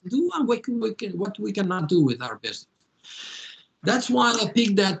what we can do and what we cannot do with our business. That's why I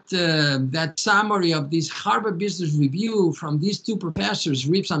picked that summary of this Harvard Business Review from these 2 professors,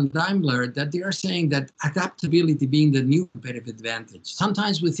 Reeves and Daimler, that they are saying that adaptability being the new competitive advantage.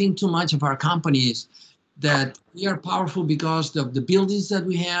 Sometimes we think too much of our companies that we are powerful because of the buildings that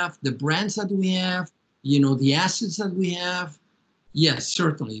we have, the brands that we have, the assets that we have. Yes,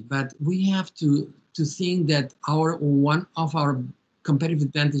 certainly, but we have to think that one of our competitive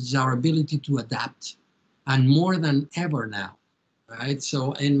advantages is our ability to adapt, and more than ever now. Right.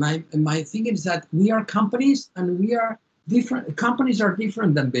 So, and my thinking is that we are companies, and we are different. Companies are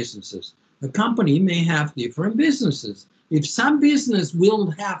different than businesses. A company may have different businesses. If some business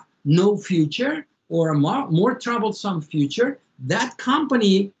will have no future or a more troublesome future, that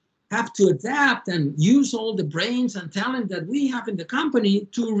company have to adapt and use all the brains and talent that we have in the company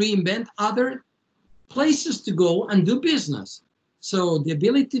to reinvent other places to go and do business. So the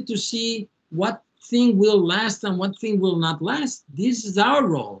ability to see what thing will last and what thing will not last, this is our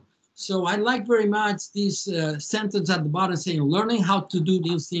role. So I like very much this sentence at the bottom saying, learning how to do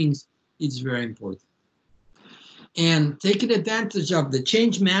these things is very important. And taking advantage of the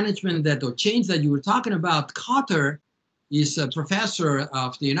change management or change that you were talking about, Cotter is a professor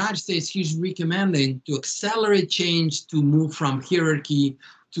of the United States. He's recommending to accelerate change, to move from hierarchy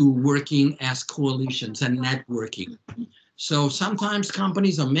to working as coalitions and networking. So sometimes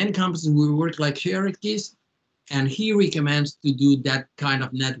companies, or many companies, will work like hierarchies, and he recommends to do that kind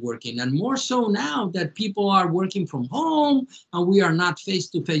of networking. And more so now that people are working from home and we are not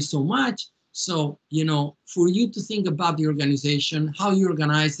face-to-face so much. So, for you to think about the organization, how you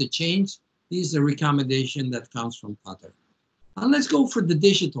organize the change, this is a recommendation that comes from Qatar. And let's go for the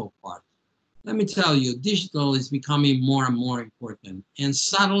digital part. Let me tell you, digital is becoming more and more important. And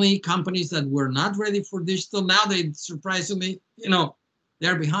suddenly companies that were not ready for digital, now they surprisingly,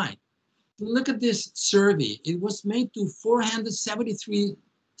 they're behind. Look at this survey. It was made to 473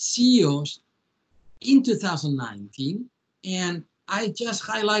 CEOs in 2019. And I just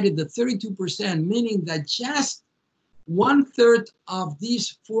highlighted the 32%, meaning that just 1/3 of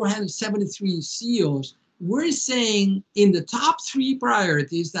these 473 CEOs we're saying in the top 3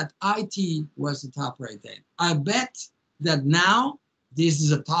 priorities that IT was the top priority. I bet that now this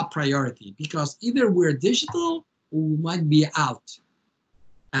is a top priority because either we're digital or we might be out.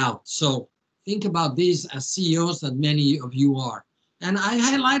 So think about this as CEOs that many of you are. And I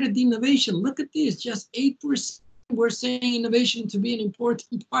highlighted the innovation. Look at this, just 8% we're saying innovation to be an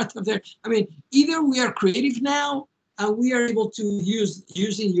important part of their, I mean, either we are creative now and we are able to use,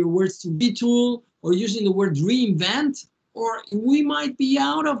 using your words, to retool, or using the word reinvent, or we might be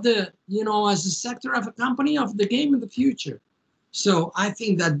out of the, you know, as a sector of a company, of the game of the future. So I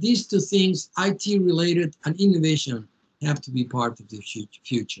think that these two things, IT related and innovation, have to be part of the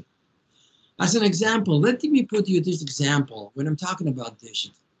future. As an example, let me put you this example. When I'm talking about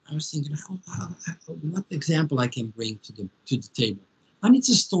digital, I was thinking, what example I can bring to the table. And it's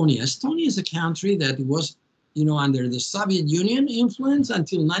Estonia. Estonia is a country that was, you know, under the Soviet Union influence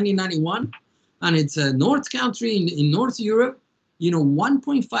until 1991. And it's a North country in North Europe, you know,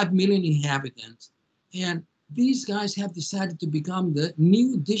 1.5 million inhabitants. And these guys have decided to become the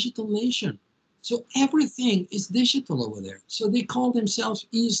new digital nation. So everything is digital over there. So they call themselves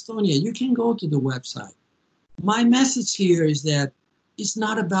Estonia. You can go to the website. My message here is that it's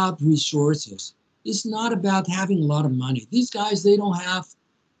not about resources. It's not about having a lot of money. These guys, they don't have,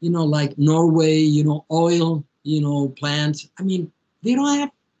 you know, like Norway, you know, oil, you know, plants. I mean, they don't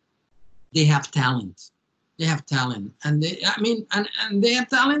have, they have talent. They have talent. And they, I mean, and they have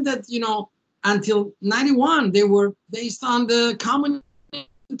talent that, you know, until 91, they were based on the common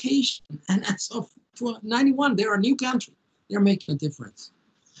education. And as of 91, they're a new country. They're making a difference.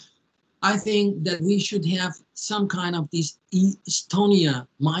 I think that we should have some kind of this Estonia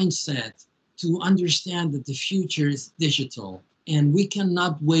mindset to understand that the future is digital. And we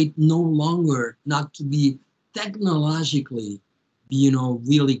cannot wait no longer not to be technologically, you know,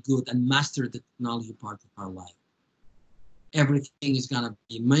 really good and master the technology part of our life. Everything is going to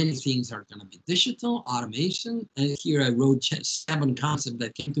be, many things are going to be digital, automation. And here I wrote 7 concepts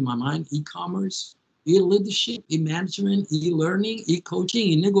that came to my mind: e-commerce, e-leadership, e-management, e-learning, e-coaching,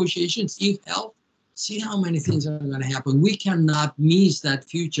 e-negotiations, e-health. See how many things are going to happen. We cannot miss that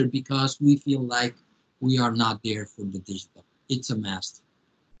future because we feel like we are not there for the digital. It's a must.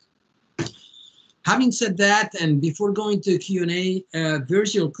 Having said that, and before going to Q&A,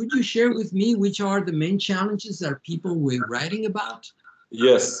 Virgil, could you share with me which are the main challenges that people were writing about?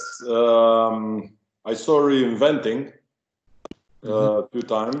 Yes, I saw reinventing 2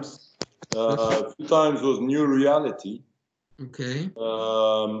 times. 2 times was new reality. Okay.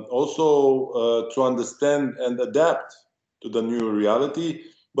 Also, to understand and adapt to the new reality,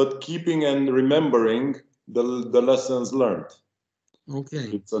 but keeping and remembering the lessons learned. Okay.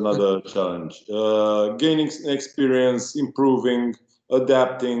 It's another challenge. Gaining experience, improving,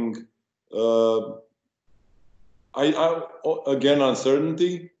 adapting. I again,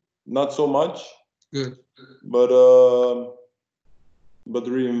 uncertainty, not so much. Good. But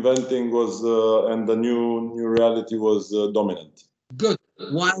reinventing was and the new reality was dominant. Good.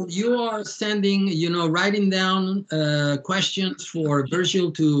 While you are sending, you know, writing down questions for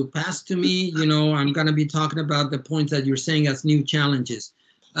Virgil to pass to me, you know, I'm going to be talking about the points that you're saying as new challenges.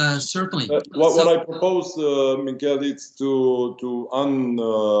 Certainly. What I propose, Miquel, is to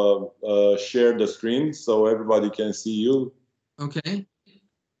share the screen so everybody can see you. Okay.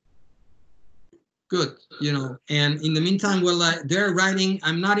 Good, you know, and in the meantime, well, they're writing.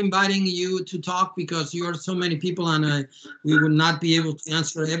 I'm not inviting you to talk because you are so many people, and we would not be able to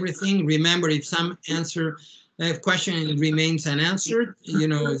answer everything. Remember, if some question remains unanswered, you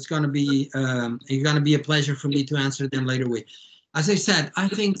know, it's going to be a pleasure for me to answer them later. As I said, I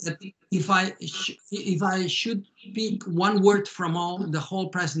think that if I should pick one word from the whole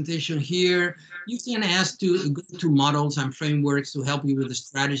presentation here, you can ask to go to models and frameworks to help you with the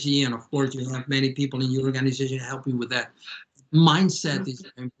strategy. And of course, you have many people in your organization help you with that. Mindset is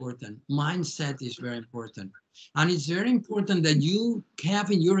very important. Mindset is very important. And it's very important that you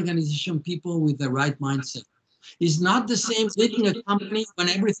have in your organization people with the right mindset. It's not the same leading a company when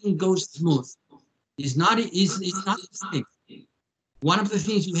everything goes smooth. It's not the same. One of the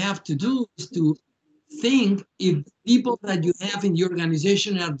things you have to do is to think if people that you have in your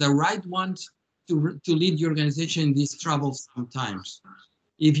organization are the right ones to lead your organization in these troublesome times.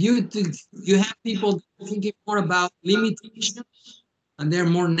 If you have people thinking more about limitations and they're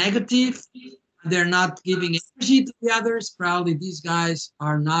more negative, they're not giving energy to the others, probably these guys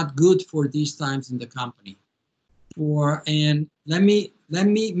are not good for these times in the company. And let me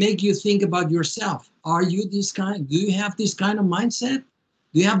make you think about yourself. Are you this kind? Do you have this kind of mindset?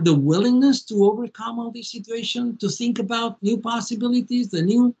 Do you have the willingness to overcome all these situations, to think about new possibilities, the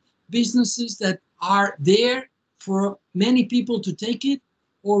new businesses that are there for many people to take it?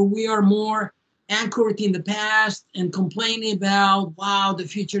 Or we are more anchored in the past and complaining about, wow, the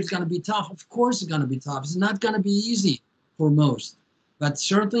future is going to be tough. Of course it's going to be tough. It's not going to be easy for most. But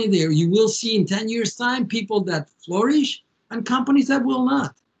certainly there you will see in 10 years' time people that flourish and companies that will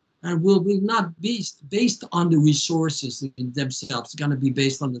not. and will not be based on the resources in themselves. It's going to be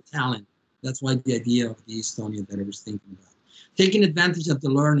based on the talent. That's why the idea of the Estonia that I was thinking about. Taking advantage of the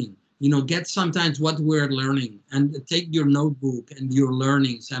learning. You know, get sometimes what we're learning and take your notebook and your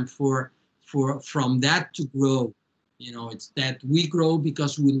learnings and from that to grow. You know, it's that we grow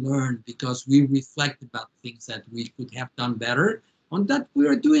because we learn, because we reflect about things that we could have done better, on that we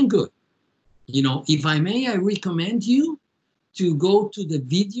are doing good. You know, if I may, I recommend you to go to the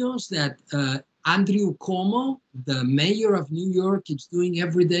videos that Andrew Cuomo, the mayor of New York, is doing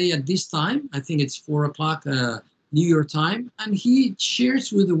every day at this time. I think it's 4 o'clock New York time. And he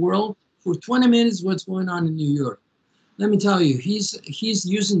shares with the world for 20 minutes what's going on in New York. Let me tell you, he's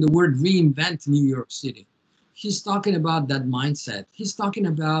using the word reinvent New York City. He's talking about that mindset. He's talking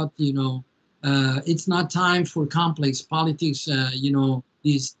about, you know, it's not time for complex politics, you know,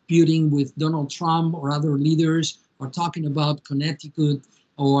 disputing with Donald Trump or other leaders, or talking about Connecticut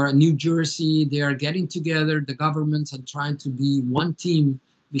or New Jersey. They are getting together, the governments are trying to be one team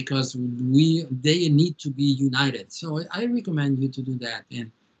because they need to be united. So I recommend you to do that.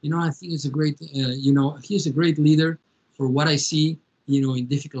 And, you know, I think it's a great, you know, he's a great leader for what I see, you know, in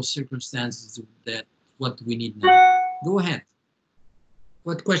difficult circumstances, that what we need now. Go ahead.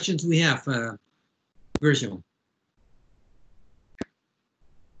 What questions we have, Virgil?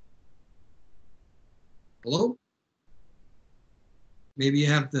 Hello? Maybe you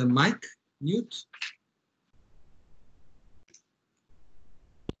have the mic mute.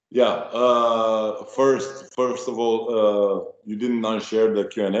 Yeah. First of all, you didn't unshare the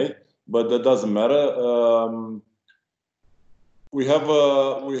Q&A, but that doesn't matter. We have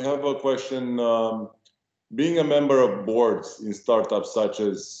a question. Being a member of boards in startups such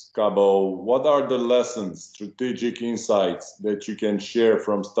as Cabo, what are the lessons, strategic insights that you can share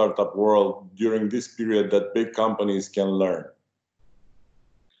from startup world during this period that big companies can learn?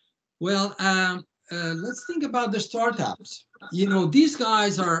 Well, let's think about the startups. You know, these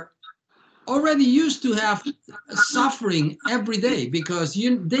guys are already used to have suffering every day, because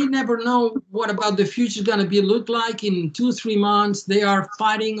they never know what about the future is going to be look like in 2-3 months. They are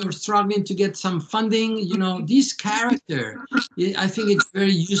fighting or struggling to get some funding. You know, this character, I think it's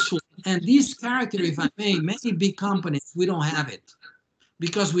very useful. And this character, if I may, many big companies, we don't have it,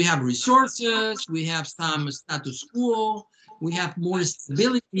 because we have resources, we have some status quo, we have more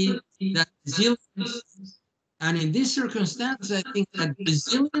stability than resilience. And in this circumstance, I think that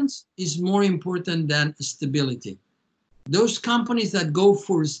resilience is more important than stability. Those companies that go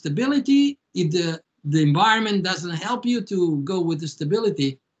for stability, if the environment doesn't help you to go with the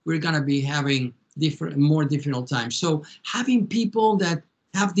stability, we're going to be having more difficult times. So having people that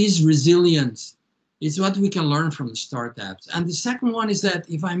have this resilience is what we can learn from the startups. And the second one is that,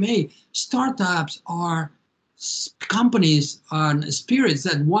 if I may, startups are companies and spirits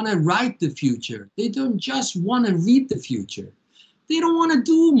that want to write the future. They don't just want to read the future. They don't want to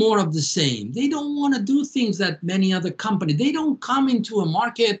do more of the same. They don't want to do things that many other companies. They don't come into a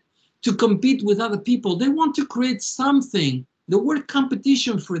market to compete with other people. They want to create something. The word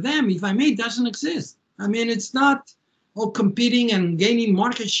competition for them, if I may, doesn't exist. I mean, it's not all competing and gaining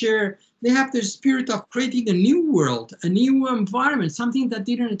market share. They have the spirit of creating a new world, a new environment, something that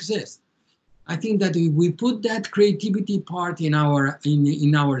didn't exist. I think that if we put that creativity part in our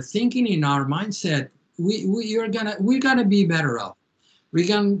thinking, in our mindset, we're gonna be better off.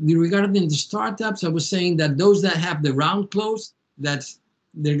 Regarding the startups, I was saying that those that have the round closed,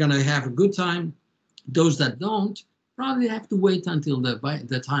 they're gonna have a good time. Those that don't probably have to wait until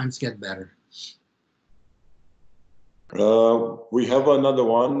the times get better. We have another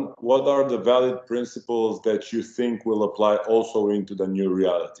one. What are the valid principles that you think will apply also into the new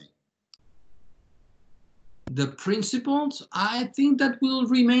reality? The principles, I think that will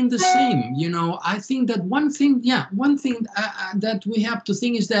remain the same. You know, I think that one thing that we have to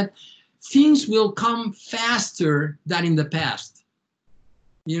think is that things will come faster than in the past.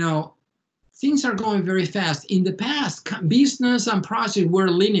 You know, things are going very fast. In the past, business and projects were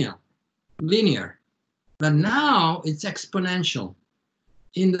linear, but now it's exponential.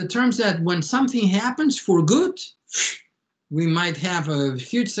 In the terms that when something happens for good, we might have a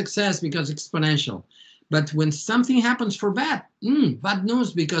huge success because it's exponential. But when something happens for bad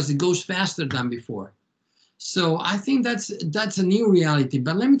news, because it goes faster than before. So I think that's a new reality.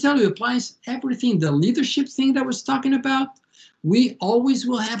 But let me tell you, it applies everything. The leadership thing that I was talking about, we always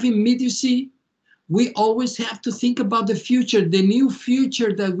will have immediacy. We always have to think about the future, the new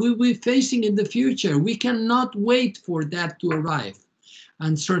future that we'll be facing in the future. We cannot wait for that to arrive.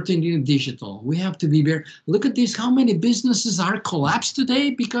 And certainly digital. We have to be very, look at this, how many businesses are collapsed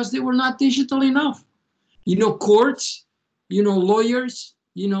today because they were not digital enough. You know, courts, you know, lawyers,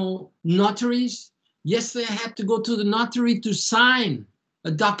 you know, notaries. Yesterday I had to go to the notary to sign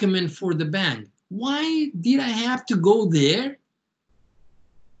a document for the bank. Why did I have to go there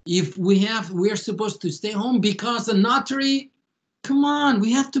if we're supposed to stay home? Because the notary, come on,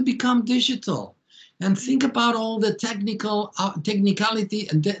 we have to become digital. And think about all the technicality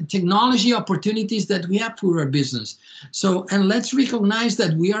and technology opportunities that we have for our business. So, and let's recognize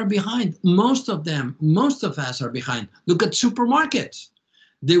that we are behind. Most of us are behind. Look at supermarkets.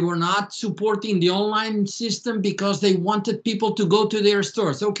 They were not supporting the online system because they wanted people to go to their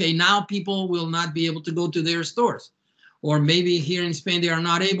stores. Okay, now people will not be able to go to their stores. Or maybe here in Spain, they are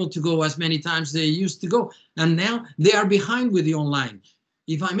not able to go as many times as they used to go. And now they are behind with the online.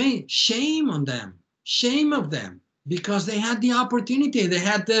 If I may, shame on them. Shame of them, because they had the opportunity. They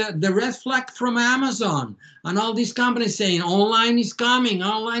had the red flag from Amazon and all these companies saying online is coming,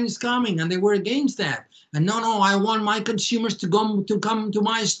 and they were against that. And no, I want my consumers to come to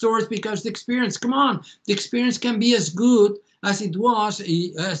my stores because the experience, come on, the experience can be as good as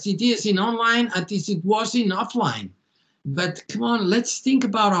it is in online as it was in offline. But come on, let's think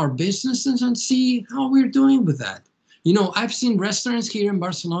about our businesses and see how we're doing with that. You know, I've seen restaurants here in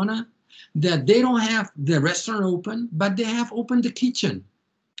Barcelona that they don't have the restaurant open, but they have opened the kitchen.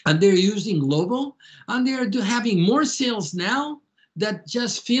 And they're using Glovo, and they're having more sales now than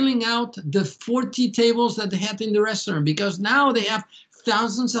just filling out the 40 tables that they had in the restaurant, because now they have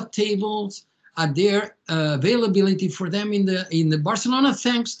thousands of tables at their availability for them in the Barcelona,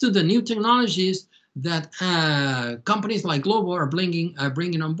 thanks to the new technologies that companies like Glovo are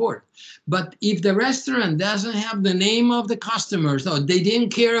bringing on board. But if the restaurant doesn't have the name of the customers, or they didn't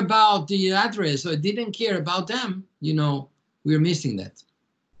care about the address, or didn't care about them, you know, we're missing that.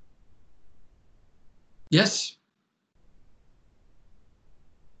 Yes?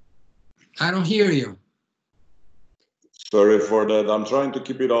 I don't hear you. Sorry for that. I'm trying to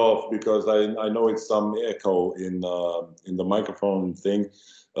keep it off because I know it's some echo in the microphone thing.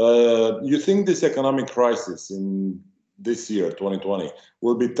 You think this economic crisis in this year, 2020,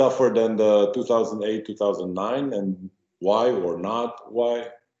 will be tougher than the 2008, 2009, and why or not? Why?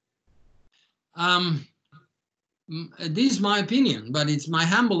 This is my opinion, but it's my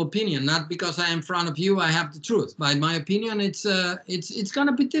humble opinion, not because I am in front of you, I have the truth. By my opinion, it's going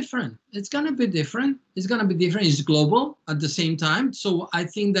to be different. It's going to be different. It's going to be different. It's global at the same time. So I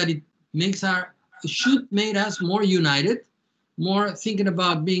think that it should make us more united, more thinking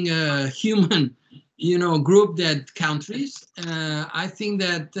about being a human, you know, group that countries. I think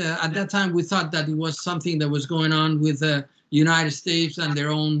that at that time we thought that it was something that was going on with the United States and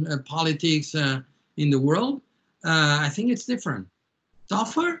their own politics in the world. I think it's different.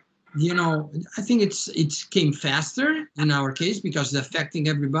 Tougher, you know, I think it came faster in our case because it's affecting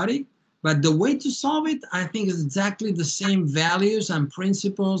everybody. But the way to solve it, I think, is exactly the same values and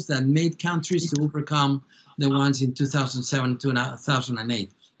principles that made countries to overcome the ones in 2007,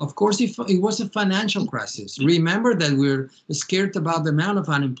 2008. Of course, it was a financial crisis. Remember that we're scared about the amount of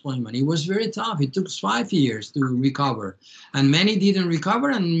unemployment. It was very tough. It took 5 years to recover. And many didn't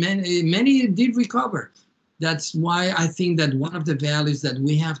recover, and many did recover. That's why I think that one of the values that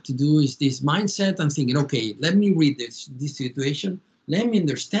we have to do is this mindset and thinking, okay, let me read this situation. Let me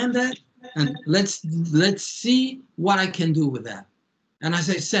understand that. And let's see what I can do with that. And as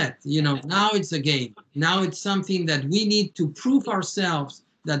I said, you know, now it's a game. Now it's something that we need to prove ourselves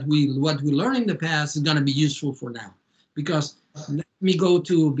that what we learned in the past is going to be useful for now. Because let me go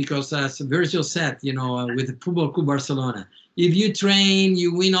to, because as Virgil said, you know, with the Football Club Barcelona, if you train,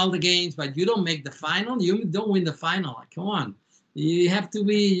 you win all the games, but you don't make the final, you don't win the final. Come on. You have to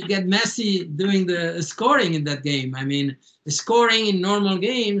you get Messi doing the scoring in that game. I mean, scoring in normal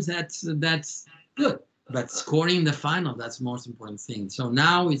games, that's good. But scoring the final, that's the most important thing. So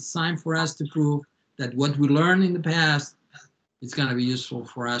now it's time for us to prove that what we learned in the past is going to be useful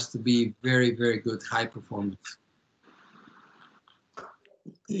for us to be very, very good, high performance.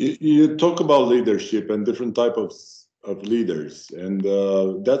 You talk about leadership and different types of leaders, and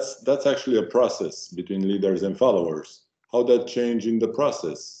that's actually a process between leaders and followers. How that change in the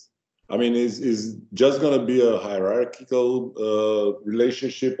process? I mean, is just going to be a hierarchical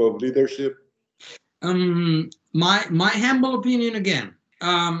relationship of leadership? My humble opinion again.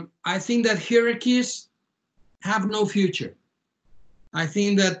 I think that hierarchies have no future. I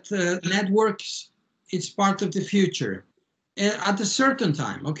think that networks, it's part of the future. At a certain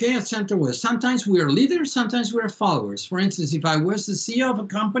time, okay, at Center West, sometimes we are leaders, sometimes we are followers. For instance, if I was the CEO of a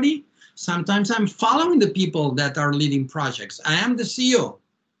company, sometimes I'm following the people that are leading projects. I am the CEO.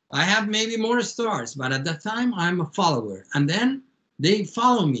 I have maybe more stars, but at that time I'm a follower, and then they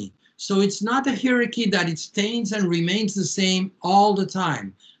follow me. So it's not a hierarchy that it stays and remains the same all the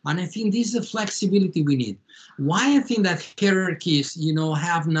time. And I think this is the flexibility we need. Why I think that hierarchies,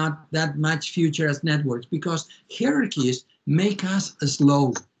 have not that much future as networks, because hierarchies make us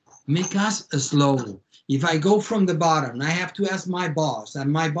slow, If I go from the bottom, I have to ask my boss,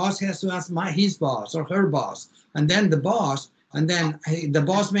 and my boss has to ask his boss or her boss, and then the boss, and then the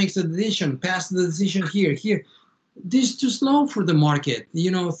boss makes a decision, pass the decision here. This is too slow for the market.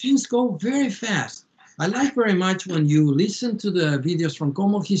 Things go very fast. I like very much when you listen to the videos from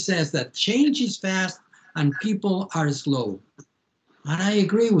Como, he says that change is fast and people are slow. And I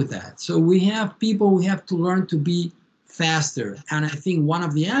agree with that. So we have to learn to be faster. And I think one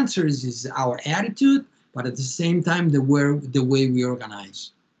of the answers is our attitude, but at the same time, the way we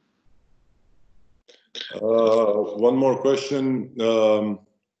organize. One more question.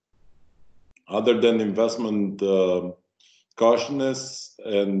 Other than investment cautiousness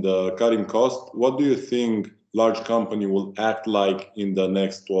and cutting costs, what do you think large company will act like in the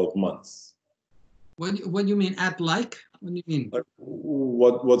next 12 months? What do you mean act like? What do you mean? Like,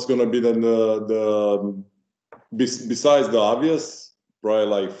 what's going to be besides the obvious, probably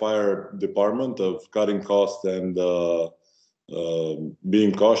like fire department of cutting costs and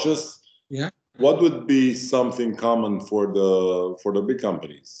being cautious? Yeah. What would be something common for the big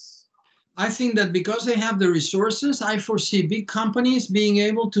companies? I think that because they have the resources, I foresee big companies being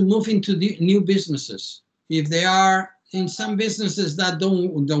able to move into the new businesses. If they are in some businesses that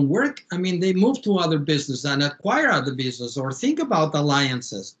don't work, they move to other business and acquire other business or think about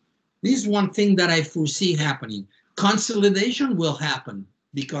alliances. This is one thing that I foresee happening. Consolidation will happen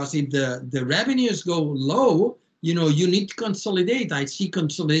because if the revenues go low, you need to consolidate. I see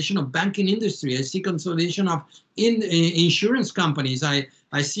consolidation of banking industry. I see consolidation of insurance companies.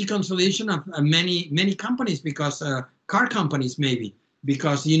 I see consolidation of many companies because car companies maybe,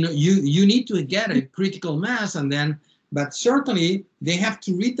 because you need to get a critical mass, but certainly they have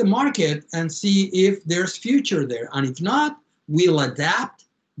to read the market and see if there's future there, and if not, we'll adapt.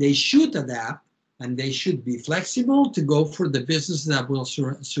 They should adapt, and they should be flexible to go for the business that will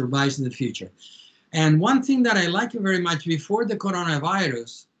survive in the future. And one thing that I like very much before the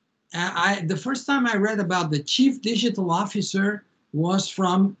coronavirus, the first time I read about the chief digital officer was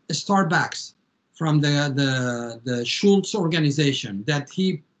from Starbucks, from the Schultz organization, that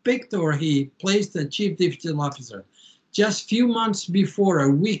he picked or he placed the chief digital officer. Just few months before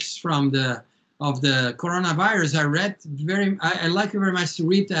or weeks of the coronavirus, I like very much to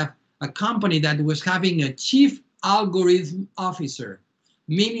read a company that was having a chief algorithm officer,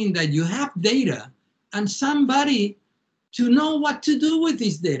 meaning that you have data and somebody to know what to do with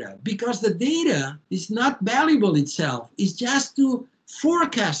this data, because the data is not valuable itself. It's just to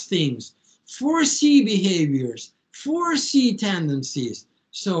forecast things, foresee behaviors, foresee tendencies.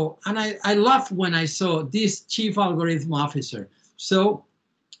 So, and I love when I saw this chief algorithm officer. So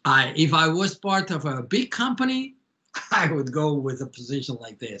if I was part of a big company, I would go with a position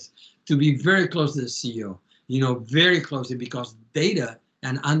like this, to be very close to the CEO, very closely, because data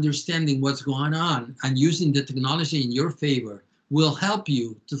and understanding what's going on and using the technology in your favor will help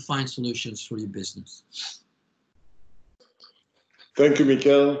you to find solutions for your business. Thank you,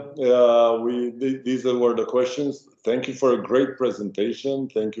 Miquel. These were the questions. Thank you for a great presentation.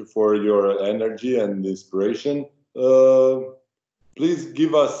 Thank you for your energy and inspiration. Please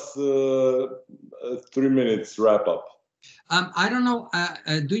give us 3 minutes wrap up. I don't know.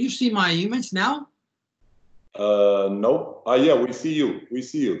 Do you see my image now? No. Yeah, we see you. We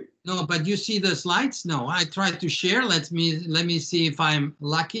see you. No, but you see the slides? No, I tried to share. Let me see if I'm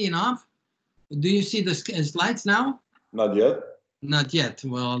lucky enough. Do you see the slides now? Not yet. Not yet.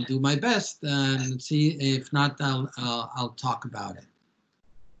 Well, I'll do my best and see. If not, I'll talk about it.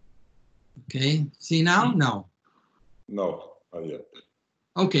 Okay. See now? No. No, not yet.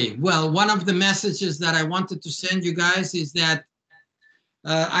 Okay. Well, one of the messages that I wanted to send you guys is that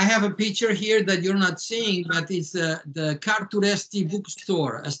I have a picture here that you're not seeing, but it's the Carturesti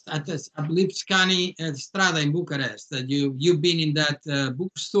bookstore at Lipscani Strada in Bucharest. That you've been in that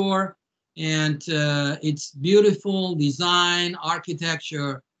bookstore, and it's beautiful design,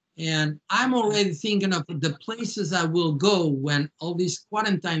 architecture, and I'm already thinking of the places I will go when all this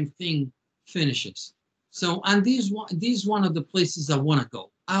quarantine thing finishes. So, and this is one of the places I want to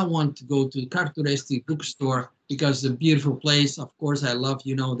go. I want to go to Carturesti bookstore because it's a beautiful place. Of course, I love,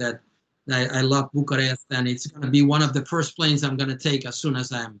 that I love Bucharest, and it's going to be one of the first planes I'm going to take as soon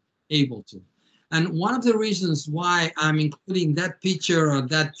as I'm able to. And one of the reasons why I'm including that picture or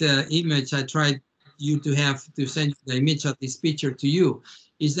that image, I tried you to send the image of this picture to you,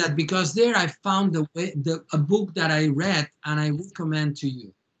 is that because there I found a book that I read and I recommend to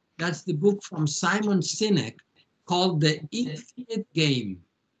you. That's the book from Simon Sinek called The Infinite Game.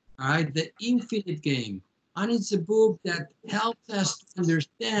 All right, The Infinite Game. And it's a book that helps us to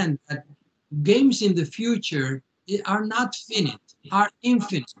understand that games in the future are not finite, are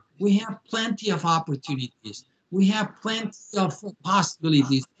infinite. We have plenty of opportunities. We have plenty of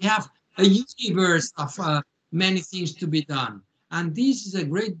possibilities. We have a universe of many things to be done. And this is a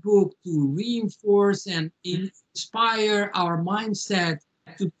great book to reinforce and inspire our mindset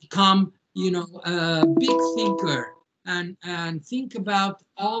to become, a big thinker and think about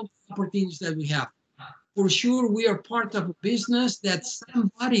all the opportunities that we have. For sure, we are part of a business that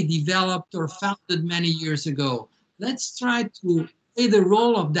somebody developed or founded many years ago. Let's try to play the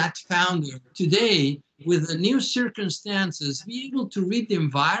role of that founder today with the new circumstances, be able to read the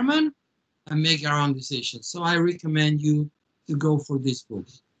environment and make our own decisions. So I recommend you to go for this book.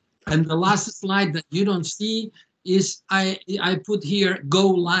 And the last slide that you don't see is I put here, go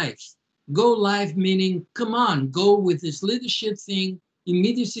live. Go live meaning, come on, go with this leadership thing,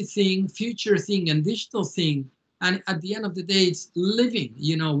 immediacy thing, future thing, and digital thing. And at the end of the day, it's living.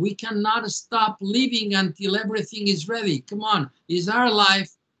 We cannot stop living until everything is ready. Come on, it's our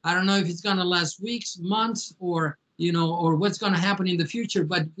life. I don't know if it's going to last weeks, months, or what's going to happen in the future,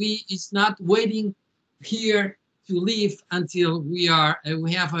 but it's not waiting here to live until we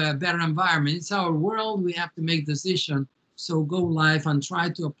have a better environment. It's our world. We have to make decisions. So go live and try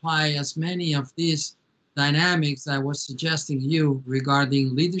to apply as many of these dynamics I was suggesting you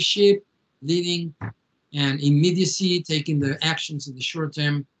regarding leadership, leading, and immediacy, taking the actions in the short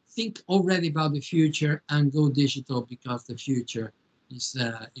term. Think already about the future and go digital, because the future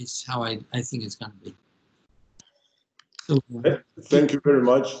is how I think it's going to be. So, thank you very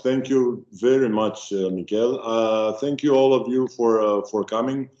much. Thank you very much, Miquel. Thank you all of you for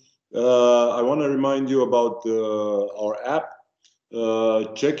coming. I want to remind you about our app.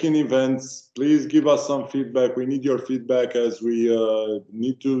 Check-in events. Please give us some feedback. We need your feedback as we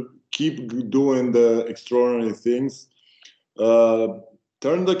need to keep doing the extraordinary things.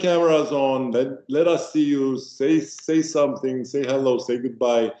 Turn the cameras on. Let us see you. Say something. Say hello. Say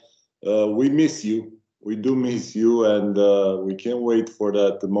goodbye. We miss you. We do miss you, and we can't wait for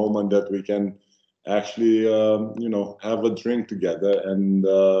the moment that we can actually, have a drink together and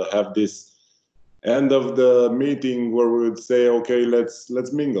have this end of the meeting where we would say, okay,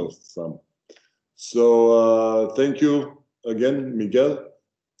 let's mingle some. So thank you again, Miquel,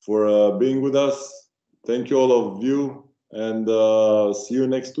 for being with us. Thank you all of you, and see you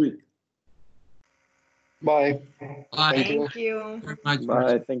next week. Bye. Bye. Thank you. Thank you. Very much.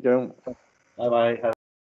 Bye. Thank you. Bye bye.